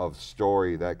kind of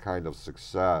story, that kind of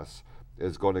success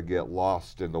is going to get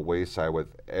lost in the wayside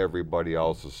with everybody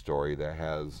else's story that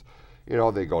has.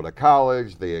 They go to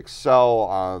college, they excel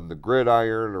on the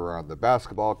gridiron or on the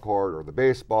basketball court or the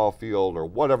baseball field or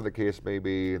whatever the case may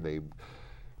be, and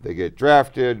they get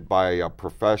drafted by a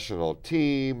professional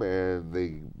team and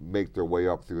they make their way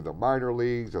up through the minor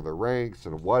leagues or the ranks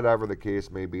and whatever the case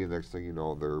may be. Next thing you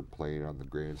know, they're playing on the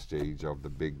grand stage of the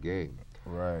big game.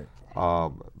 Right.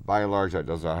 By and large, that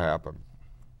does not happen.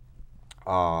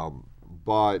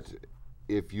 But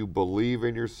if you believe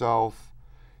in yourself,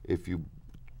 if you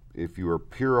are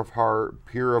pure of heart,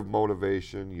 pure of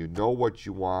motivation, you know what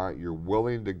you want, you're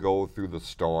willing to go through the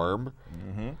storm.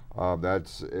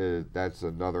 That's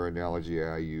another analogy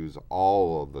I use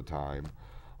all of the time.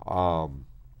 I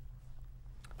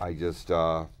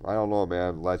don't know,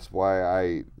 man. That's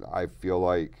why I feel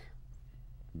like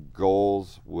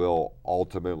goals will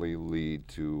ultimately lead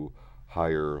to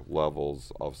higher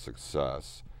levels of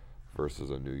success versus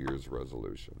a New Year's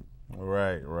resolution.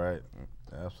 Right.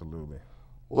 Absolutely.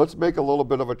 Let's make a little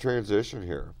bit of a transition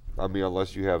here. I mean,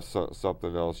 unless you have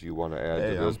something else you want to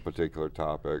add to this particular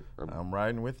topic. I'm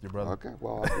riding with you, brother. Okay,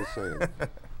 well, I'm just saying.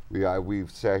 We've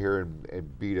sat here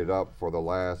and beat it up for the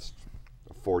last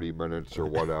 40 minutes or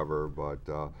whatever, but,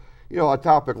 a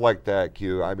topic like that,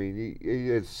 Q, I mean,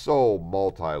 it's so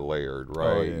multi-layered,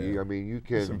 right? Oh, yeah. You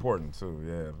can... It's important, too.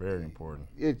 Yeah, very important.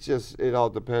 It all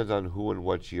depends on who and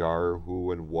what you are,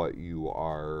 who and what you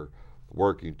are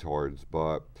working towards,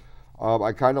 but...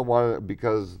 I kind of want to,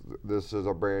 because this is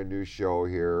a brand new show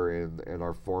here and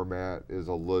our format is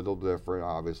a little different.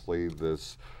 Obviously,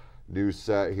 this new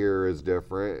set here is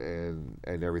different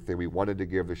and everything. We wanted to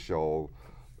give the show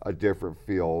a different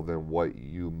feel than what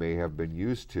you may have been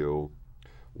used to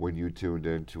when you tuned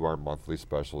into our monthly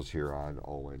specials here on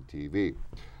ONTV.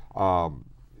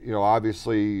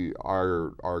 Obviously,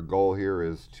 our goal here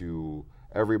is to,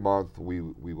 every month, we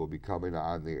will be coming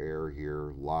on the air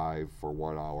here live for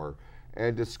 1 hour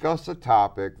and discuss a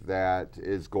topic that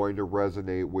is going to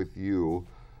resonate with you,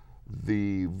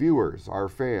 the viewers, our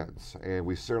fans, and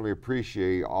we certainly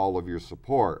appreciate all of your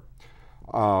support.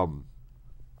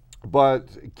 But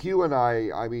Q and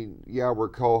I mean, yeah, we're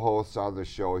co-hosts on the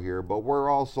show here, but we're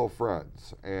also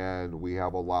friends, and we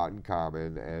have a lot in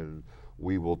common, and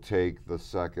we will take the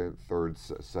second, third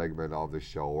segment of the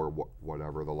show, or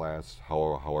whatever, the last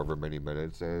however many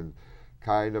minutes, and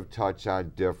kind of touch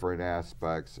on different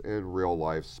aspects in real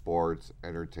life, sports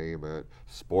entertainment,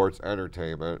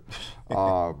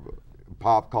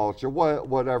 pop culture,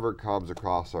 whatever comes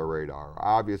across our radar.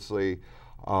 Obviously,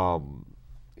 a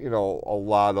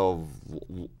lot of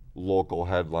local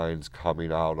headlines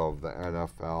coming out of the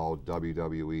NFL,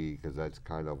 WWE, because that's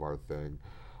kind of our thing.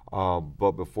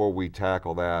 But before we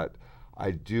tackle that, I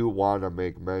do want to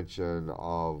make mention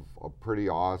of a pretty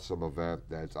awesome event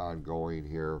that's ongoing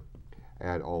here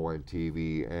at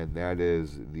ONTV, and that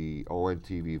is the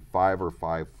ONTV 5 or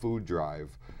 5 food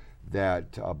drive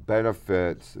that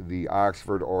benefits the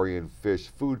Oxford Orion Fish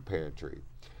Food Pantry.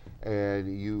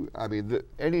 And I mean,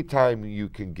 anytime you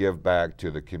can give back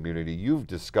to the community, you've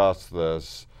discussed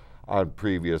this on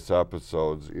previous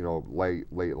episodes, late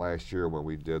last year when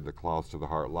we did the Clouse to the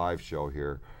Heart live show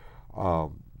here,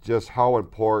 just how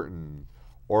important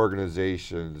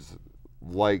organizations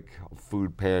like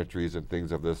food pantries and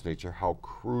things of this nature, how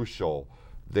crucial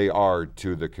they are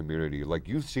to the community. Like,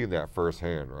 you've seen that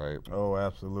firsthand, right? Oh,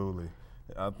 absolutely.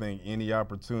 I think any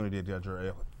opportunity that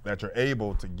you're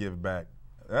able to give back,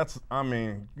 you're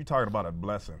talking about a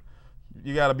blessing.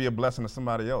 You got to be a blessing to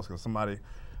somebody else, because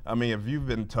if you've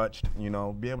been touched,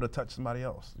 be able to touch somebody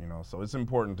else, So it's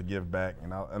important to give back,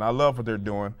 and I love what they're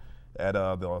doing at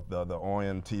the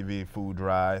Orion TV food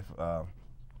drive.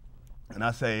 And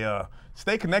I say,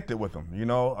 stay connected with them,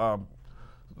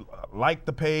 like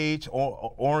the page,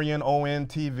 Orion ON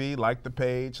TV, like the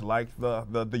page, like the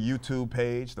YouTube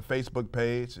page, the Facebook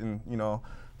page, and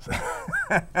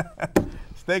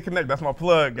stay connected. That's my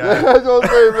plug, guys. That's what I'm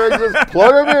saying, man. Just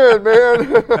plug them in, man.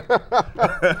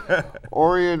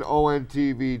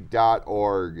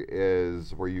 OrionONTV.org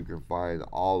is where you can find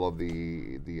all of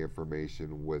the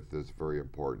information with this very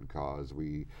important cause.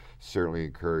 We certainly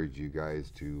encourage you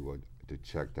guys to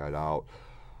check that out.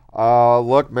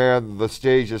 Look, man, the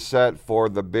stage is set for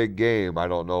the big game. I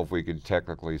don't know if we can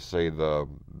technically say the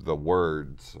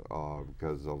words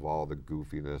because of all the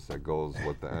goofiness that goes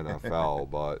with the NFL,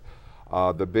 but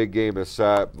the big game is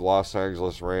set. The Los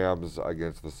Angeles Rams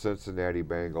against the Cincinnati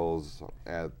Bengals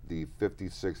at the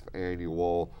 56th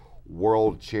annual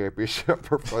World Championship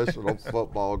professional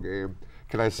football game.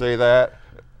 Can I say that?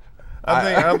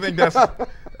 I think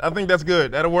that's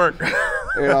good. That'll work.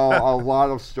 A lot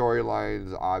of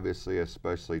storylines, obviously,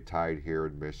 especially tied here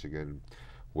in Michigan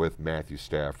with Matthew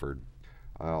Stafford,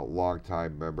 a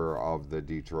longtime member of the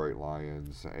Detroit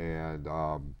Lions. And,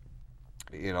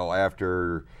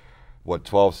 after,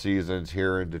 12 seasons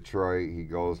here in Detroit, he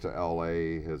goes to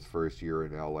L.A., his first year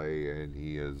in L.A., and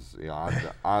he is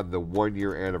on the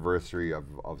one-year anniversary of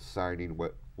signing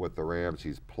with the Rams.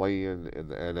 He's playing in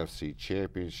the NFC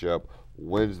Championship,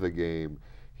 wins the game.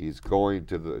 He's going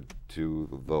to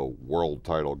the world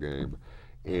title game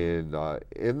in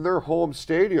their home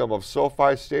stadium of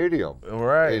SoFi Stadium,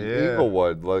 right, in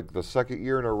Inglewood, like the second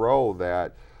year in a row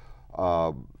that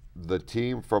the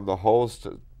team from the host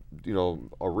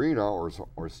arena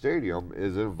or stadium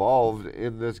is involved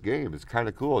in this game. It's kind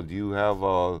of cool. Do you have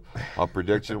a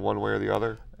prediction one way or the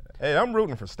other? Hey, I'm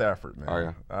rooting for Stafford, man. Are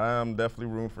you? I'm definitely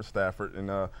rooting for Stafford, and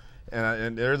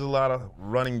there's a lot of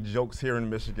running jokes here in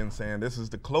Michigan saying this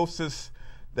is the closest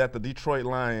that the Detroit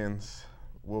Lions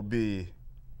will be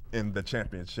in the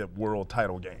championship world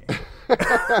title game.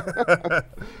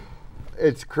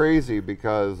 It's crazy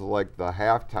because like the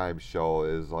halftime show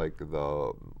is like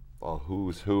the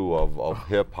who's who of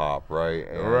hip hop, right?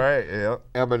 And right. Yeah.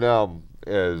 Eminem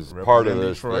is part of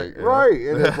this Detroit, thing, yeah. right?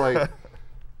 And it's like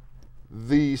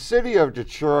the city of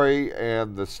Detroit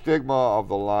and the stigma of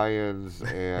the Lions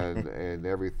and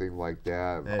everything like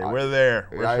that. Hey, we're there.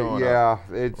 We're showing up.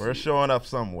 We're showing up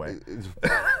some way.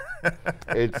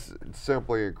 It's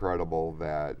simply incredible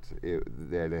that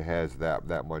it has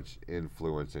that much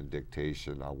influence and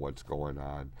dictation on what's going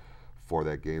on for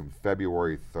that game.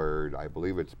 February 3rd, I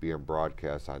believe it's being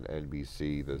broadcast on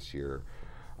NBC this year.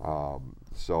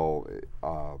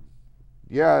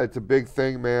 Yeah, it's a big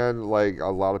thing, man. Like, a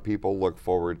lot of people look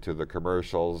forward to the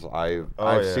commercials. I've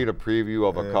seen a preview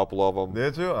of a couple of them.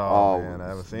 Did you? Oh, man, I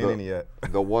haven't seen any yet.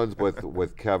 The ones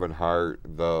with Kevin Hart.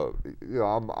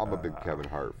 I'm a big Kevin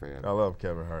Hart fan. I love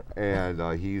Kevin Hart. And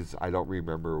I don't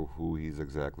remember who he's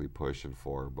exactly pushing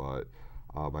for, but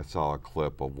I saw a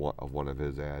clip of one of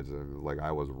his ads, and like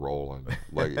I was rolling.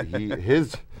 Like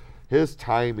his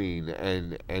timing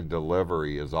and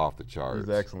delivery is off the charts.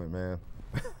 He's excellent, man.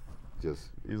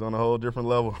 He's on a whole different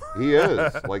level. He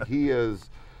is.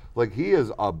 He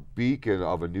is a beacon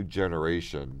of a new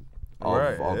generation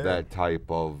of that type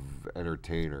of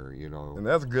entertainer, And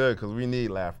that's good because we need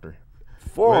laughter.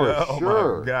 For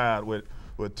sure. Oh my God, with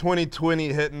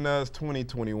 2020 hitting us,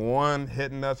 2021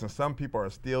 hitting us, and some people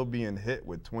are still being hit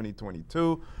with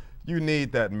 2022. You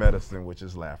need that medicine, which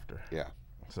is laughter. Yeah.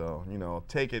 So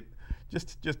take it,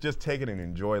 just take it and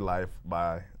enjoy life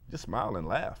by just smile and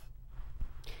laugh.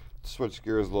 Switch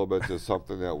gears a little bit to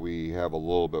something that we have a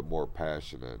little bit more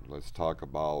passion in. Let's talk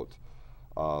about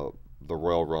the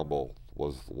Royal Rumble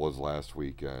was last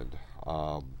weekend.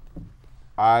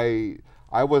 I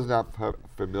was not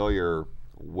familiar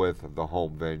with the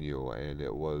home venue, and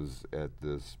it was at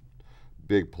this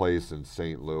big place in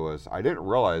St. Louis. I didn't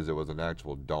realize it was an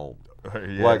actual dome.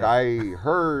 Yeah. Like, I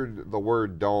heard the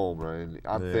word dome, and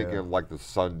I'm Yeah. thinking like the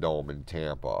Sun Dome in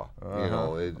Tampa. You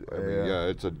know, I mean, yeah,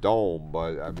 it's a dome,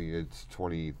 but I mean, it's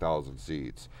 20,000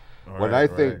 seats. When I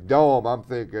think dome, I'm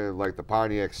thinking like the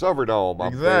Pontiac Silverdome.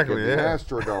 I'm thinking the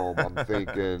Astrodome. I'm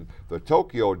thinking the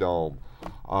Tokyo Dome.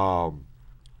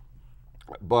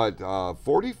 But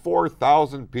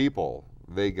 44,000 people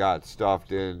they got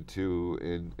stuffed into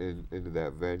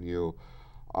that venue.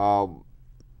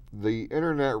 The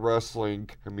internet wrestling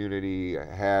community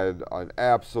had an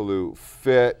absolute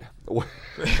fit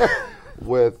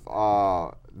with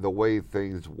the way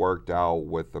things worked out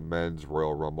with the men's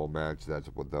Royal Rumble match. That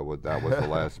was the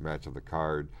last match of the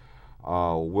card.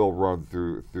 We'll run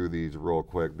through these real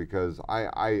quick because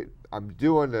I'm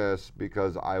doing this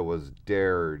because I was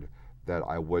dared that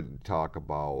I wouldn't talk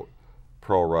about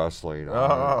pro wrestling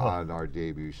on our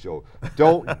debut show.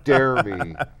 Don't dare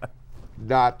me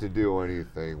not to do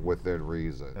anything within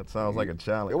reason. That sounds like a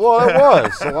challenge. Well, it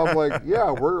was. So I'm like,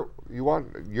 yeah,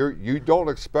 you don't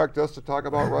expect us to talk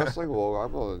about wrestling? Well,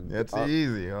 I'm gonna. It's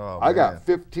easy. Oh, I got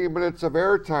 15 minutes of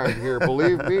airtime here.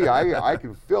 Believe me, I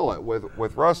can fill it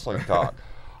with wrestling talk.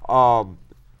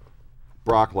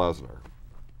 Brock Lesnar.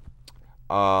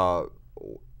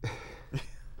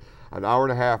 An hour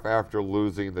and a half after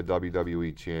losing the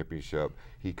WWE Championship,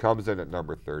 he comes in at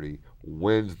number 30,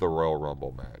 wins the Royal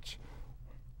Rumble match.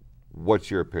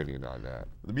 What's your opinion on that?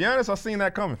 To be honest, I seen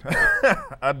that coming.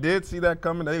 I did see that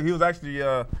coming. He was actually,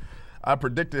 I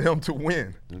predicted him to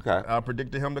win. Okay. I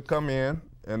predicted him to come in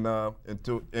and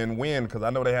win because I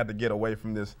know they had to get away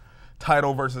from this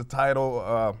title versus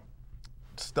title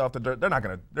stuff that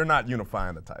they're not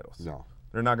unifying the titles. No.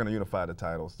 They're not going to unify the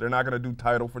titles. They're not going to do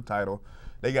title for title.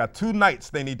 They got 2 nights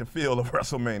they need to fill of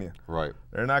WrestleMania. Right.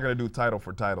 They're not going to do title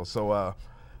for title. So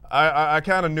I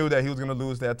kind of knew that he was going to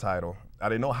lose that title. I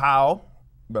didn't know how,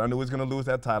 but I knew he was going to lose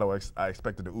that title. I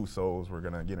expected the Usos were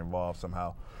going to get involved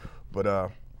somehow.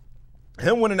 But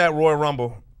him winning that Royal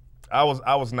Rumble, I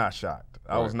was not shocked.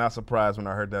 I was not surprised when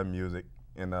I heard that music.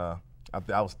 And I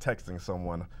was texting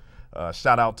someone.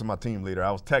 Shout out to my team leader.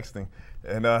 I was texting,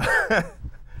 and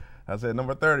I said,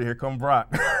 number 30, here come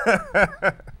Brock.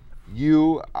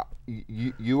 You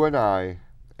and I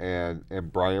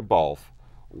and Brian Balf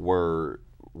were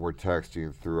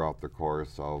texting throughout the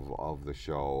course of the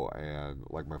show, and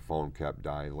like my phone kept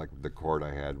dying, like the cord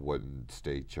I had wouldn't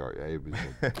stay charged. It was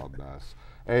a mess.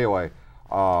 Anyway,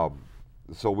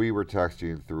 so we were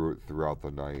texting throughout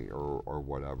the night or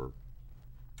whatever.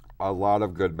 A lot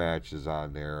of good matches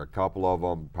on there. A couple of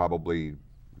them probably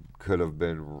could have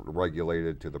been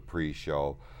regulated to the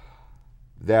pre-show.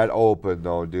 That open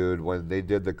though, dude, when they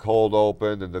did the cold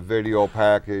open and the video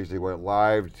package, they went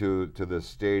live to the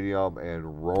stadium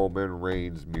and Roman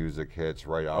Reigns music hits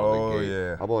right out of the gate.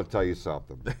 Yeah. I'm gonna tell you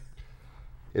something.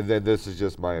 And then this is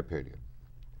just my opinion.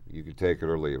 You can take it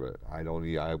or leave it. I don't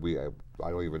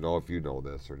even know if you know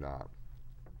this or not.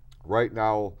 Right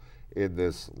now, in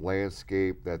this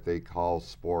landscape that they call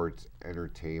sports,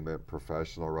 entertainment,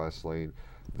 professional wrestling,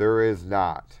 there is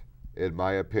not, in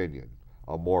my opinion,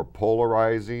 a more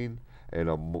polarizing and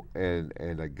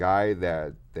a guy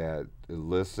that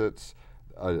elicits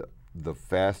the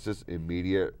fastest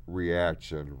immediate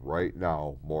reaction right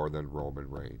now more than Roman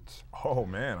Reigns. Oh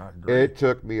man, I agree. It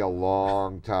took me a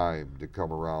long time to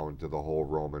come around to the whole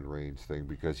Roman Reigns thing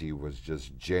because he was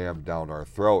just jammed down our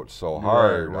throats so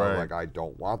hard. Right. I'm like, I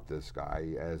don't want this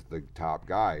guy as the top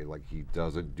guy. Like, he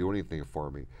doesn't do anything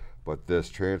for me. But this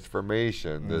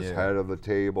transformation, this head of the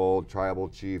table, tribal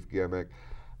chief gimmick,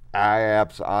 I am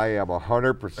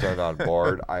 100% on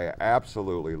board. I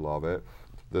absolutely love it.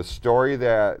 The story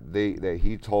that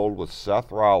he told with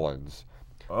Seth Rollins,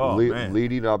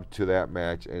 leading up to that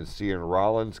match, and seeing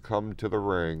Rollins come to the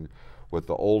ring with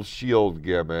the old Shield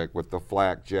gimmick, with the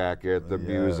flak jacket, the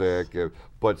music,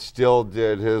 but still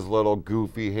did his little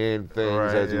goofy hand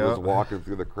things as he was walking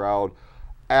through the crowd.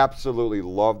 Absolutely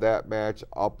love that match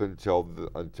up until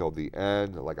the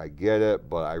end. Like, I get it,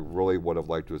 but I really would have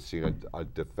liked to have seen a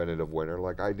definitive winner.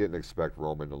 Like, I didn't expect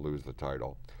Roman to lose the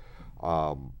title,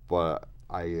 but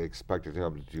I expected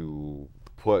him to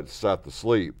put Seth to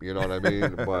sleep. You know what I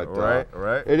mean? But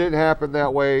right. It didn't happen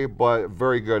that way. But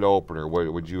very good opener.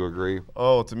 Would you agree?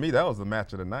 Oh, to me, that was the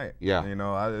match of the night. Yeah. You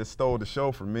know, it stole the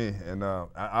show for me, and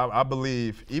I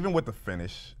believe even with the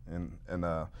finish, and you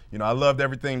know, I loved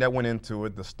everything that went into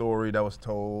it, the story that was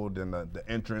told, and the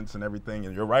entrance and everything.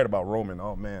 And you're right about Roman.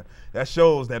 Oh man, that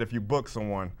shows that if you book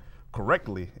someone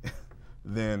correctly,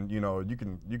 then you know you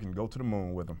can go to the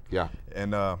moon with them. Yeah.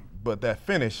 And but that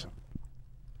finish,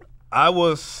 I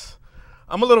was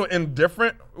I'm a little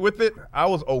indifferent with it. I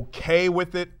was okay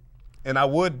with it, and I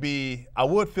would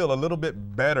feel a little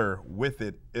bit better with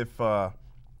it if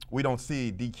we don't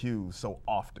see DQs so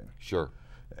often. Sure.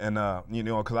 And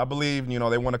because I believe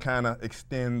they want to kind of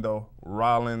extend the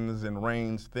Rollins and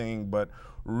Reigns thing, but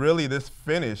really this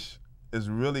finish is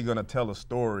really going to tell a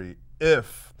story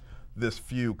if this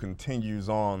feud continues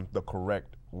on the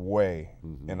correct way.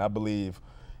 Mm-hmm. And I believe,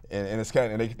 and it's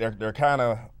kind of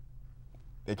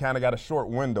they kind of got a short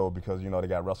window because they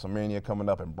got WrestleMania coming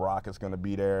up and Brock is going to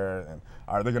be there, and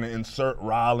are they going to insert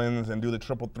Rollins and do the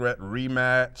triple threat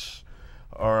rematch?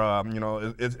 Or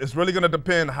it's really going to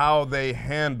depend how they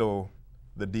handle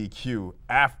the DQ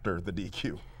after the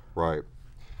DQ. Right.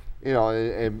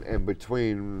 And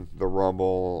between the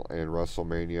Rumble and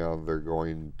WrestleMania, they're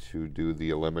going to do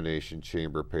the Elimination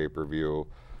Chamber pay-per-view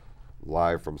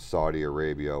live from Saudi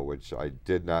Arabia, which I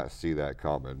did not see that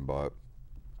coming. But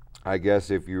I guess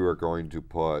if you are going to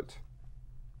put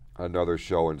another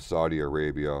show in Saudi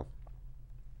Arabia,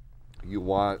 you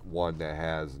want one that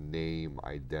has name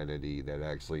identity that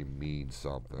actually means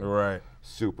something. Right.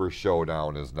 Super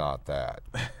Showdown is not that.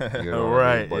 Right.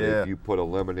 I mean? But if you put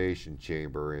Elimination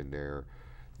Chamber in there,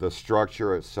 the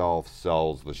structure itself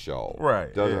sells the show.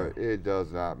 Right. It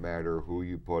does not matter who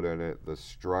you put in it. The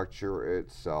structure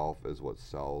itself is what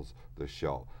sells the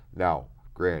show. Now,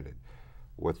 granted,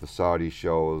 with the Saudi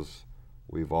shows,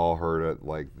 we've all heard it,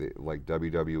 like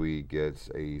WWE gets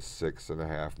a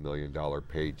 $6.5 million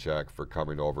paycheck for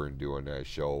coming over and doing that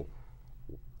show.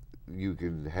 You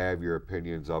can have your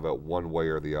opinions of it one way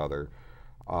or the other.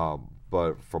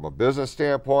 But from a business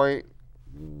standpoint,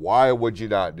 why would you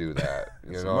not do that?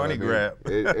 It's a money grab.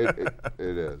 It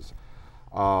is.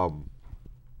 A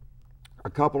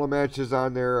couple of matches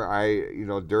on there,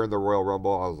 during the Royal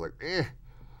Rumble, I was like,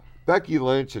 Becky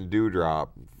Lynch and Doudrop.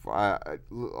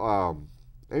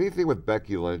 Anything with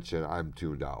Becky Lynch, and I'm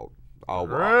tuned out. Oh,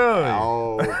 really?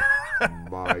 Oh,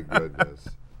 my goodness.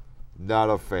 Not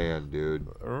a fan, dude.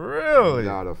 Really?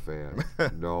 Not a fan.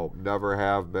 No, never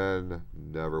have been,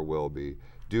 never will be.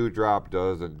 Doudrop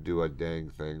doesn't do a dang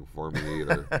thing for me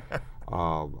either.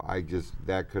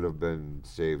 That could have been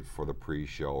saved for the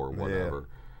pre-show or whatever.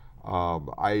 Yeah.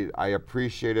 I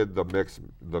appreciated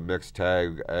the mixed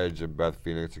tag Edge and Beth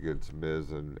Phoenix against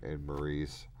Miz and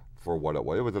Maurice. For what it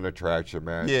was. It was an attraction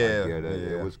match. Yeah, I get it.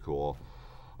 Yeah. It was cool.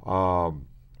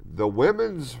 The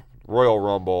women's Royal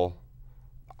Rumble,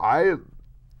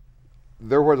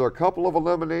 there was a couple of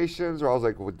eliminations where I was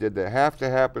like, well, did that have to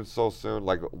happen so soon?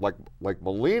 Like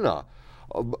Melina.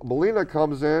 Melina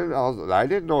comes in. I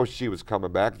didn't know she was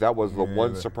coming back. That was the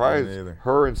one surprise.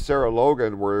 Her and Sarah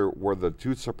Logan were the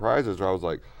two surprises where I was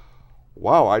like,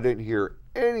 wow, I didn't hear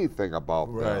anything about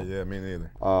them. Right, yeah, me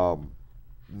neither.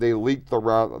 They leaked the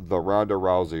Ronda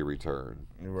Rousey return.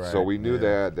 Right, so we knew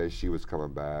that she was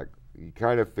coming back. You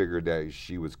kind of figured that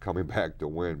she was coming back to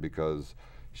win because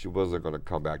she wasn't going to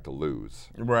come back to lose.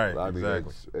 Right, I mean,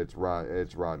 exactly. It's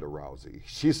Ronda Rousey.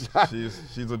 She's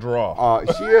a draw.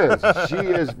 She is. She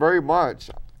is very much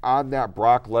on that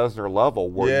Brock Lesnar level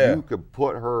where you could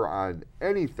put her on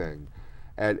anything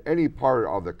at any part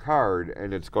of the card,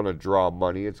 and it's going to draw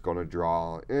money. It's going to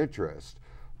draw interest.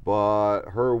 But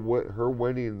her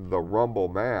winning the Rumble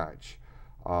match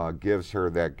gives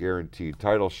her that guaranteed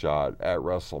title shot at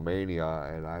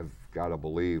WrestleMania, and I've got to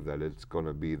believe that it's going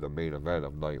to be the main event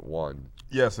of night one.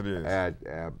 Yes, it is.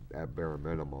 At bare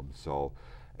minimum. So,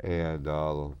 and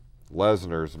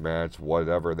Lesnar's match,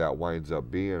 whatever that winds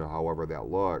up being, however that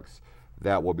looks,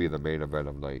 that will be the main event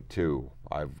of night two.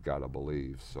 I've got to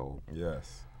believe. So.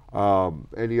 Yes.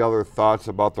 Any other thoughts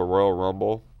about the Royal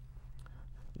Rumble?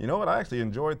 You know what? I actually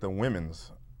enjoyed the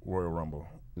women's Royal Rumble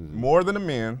more than the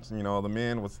men's. The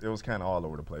men it was kind of all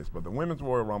over the place, but the women's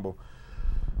Royal Rumble,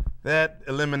 that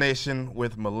elimination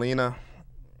with Melina,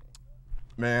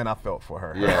 man, I felt for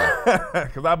her. Yeah.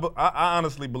 Because I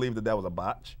honestly believe that was a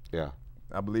botch. Yeah.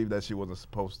 I believe that she wasn't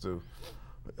supposed to,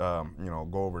 go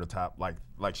over the top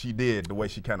like she did, the way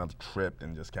she kind of tripped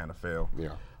and just kind of fell.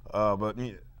 Yeah. But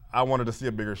I wanted to see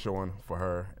a bigger showing for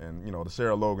her, and the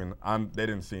Sarah Logan. They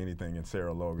didn't see anything in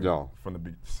Sarah Logan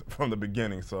from the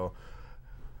beginning. So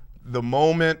the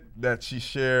moment that she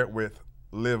shared with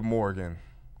Liv Morgan,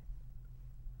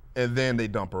 and then they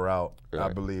dump her out, I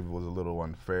believe it was a little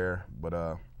unfair. But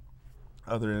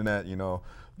other than that,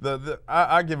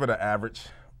 I give it an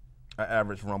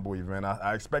average Rumble event.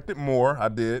 I expected more. I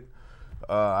did.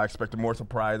 I expected more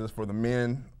surprises for the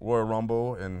men Royal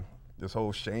Rumble and this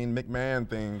whole Shane McMahon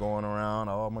thing going around.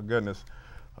 Oh my goodness.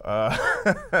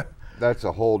 That's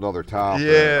a whole nother topic.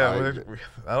 Yeah,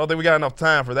 I don't think we got enough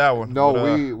time for that one. No,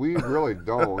 but, we really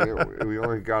don't. We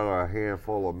only got a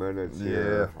handful of minutes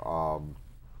here.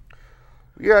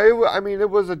 Yeah, I mean, it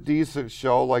was a decent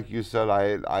show. Like you said,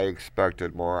 I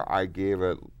expected more. I gave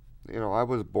it, I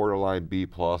was borderline B+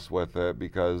 with it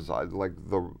because I like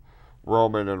the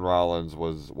Roman and Rollins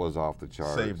was off the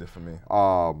charts. Saved it for me.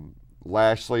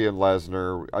 Lashley and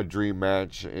Lesnar, a dream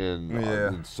match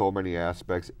in so many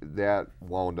aspects. That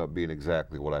wound up being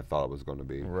exactly what I thought it was going to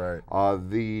be. Right.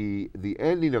 The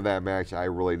ending of that match, I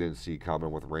really didn't see coming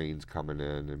with Reigns coming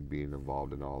in and being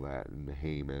involved in all that, and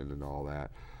Heyman and all that.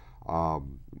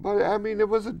 But I mean, it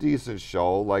was a decent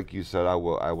show. Like you said, I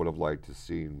would have liked to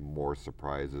see more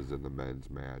surprises in the men's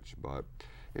match, but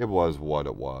it was what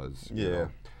it was. Yeah.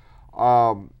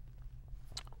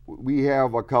 We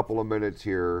have a couple of minutes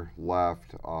here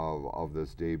left of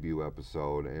this debut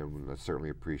episode, and I certainly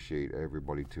appreciate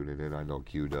everybody tuning in. I know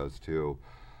Q does too.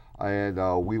 And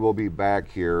we will be back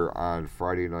here on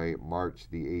Friday night, March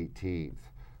the 18th,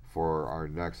 for our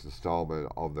next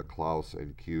installment of the Clouse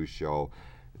and Q Show,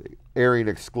 airing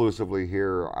exclusively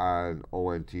here on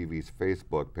ONTV's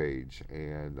Facebook page.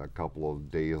 And a couple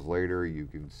of days later, you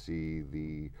can see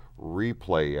the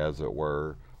replay, as it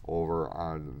were, over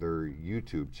on their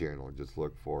YouTube channel. Just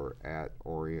look for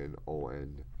 @Orion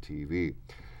ONTV.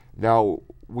 Now,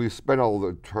 we've spent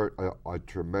a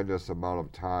tremendous amount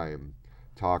of time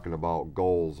talking about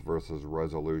goals versus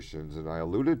resolutions, and I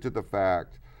alluded to the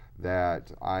fact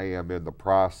that I am in the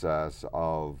process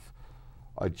of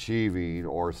achieving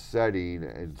or setting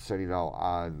out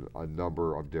on a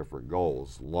number of different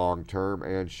goals, long-term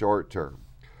and short-term.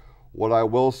 What I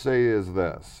will say is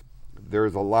this: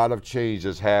 there's a lot of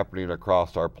changes happening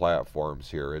across our platforms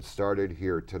here. It started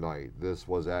here tonight. This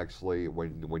was actually,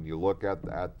 when you look at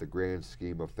the grand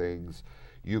scheme of things,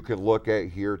 you can look at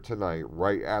here tonight,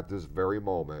 right at this very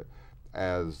moment,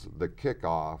 as the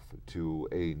kickoff to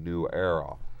a new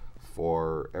era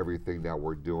for everything that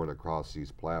we're doing across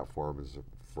these platforms,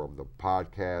 from the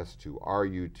podcast to our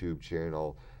YouTube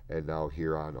channel and now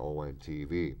here on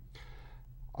ONTV.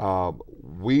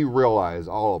 We realize,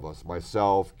 all of us,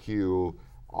 myself, Q,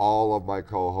 all of my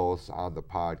co-hosts on the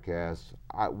podcast,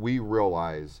 we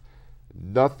realize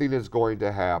nothing is going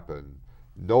to happen.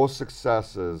 No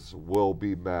successes will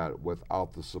be met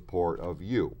without the support of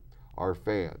you, our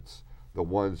fans, the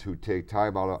ones who take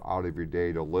time out of your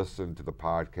day to listen to the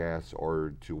podcast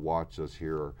or to watch us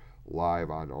here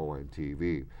live on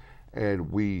ONTV.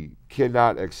 And we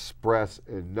cannot express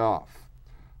enough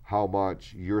how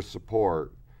much your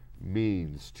support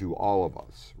means to all of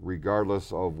us,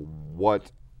 regardless of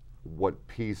what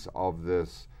piece of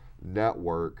this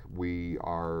network we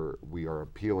are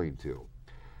appealing to.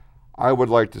 I would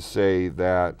like to say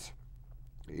that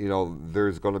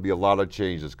there's going to be a lot of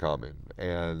changes coming,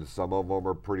 and some of them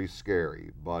are pretty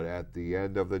scary, but at the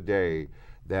end of the day,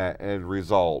 that end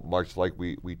result, much like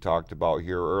we talked about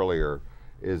here earlier,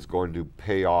 is going to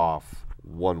pay off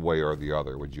one way or the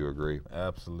other. Would you agree?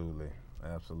 Absolutely.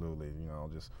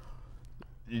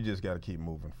 You just got to keep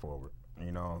moving forward.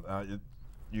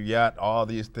 You got all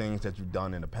these things that you've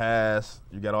done in the past.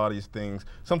 You got all these things.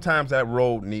 Sometimes that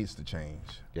road needs to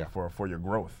change. Yeah. For your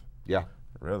growth. Yeah.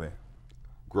 Really.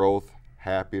 Growth,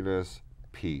 happiness,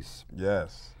 peace.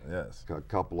 Yes. A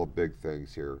couple of big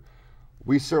things here.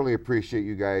 We certainly appreciate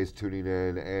you guys tuning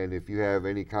in, and if you have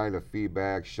any kind of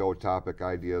feedback, show topic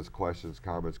ideas, questions,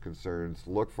 comments, concerns,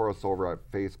 look for us over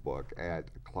at Facebook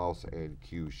at Clouse and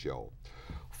Q Show.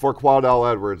 For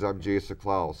Quadell Edwards, I'm Jason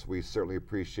Clouse. We certainly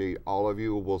appreciate all of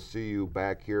you. We'll see you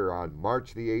back here on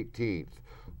March the 18th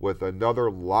with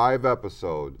another live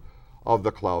episode of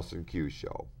the Clouse and Q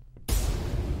Show.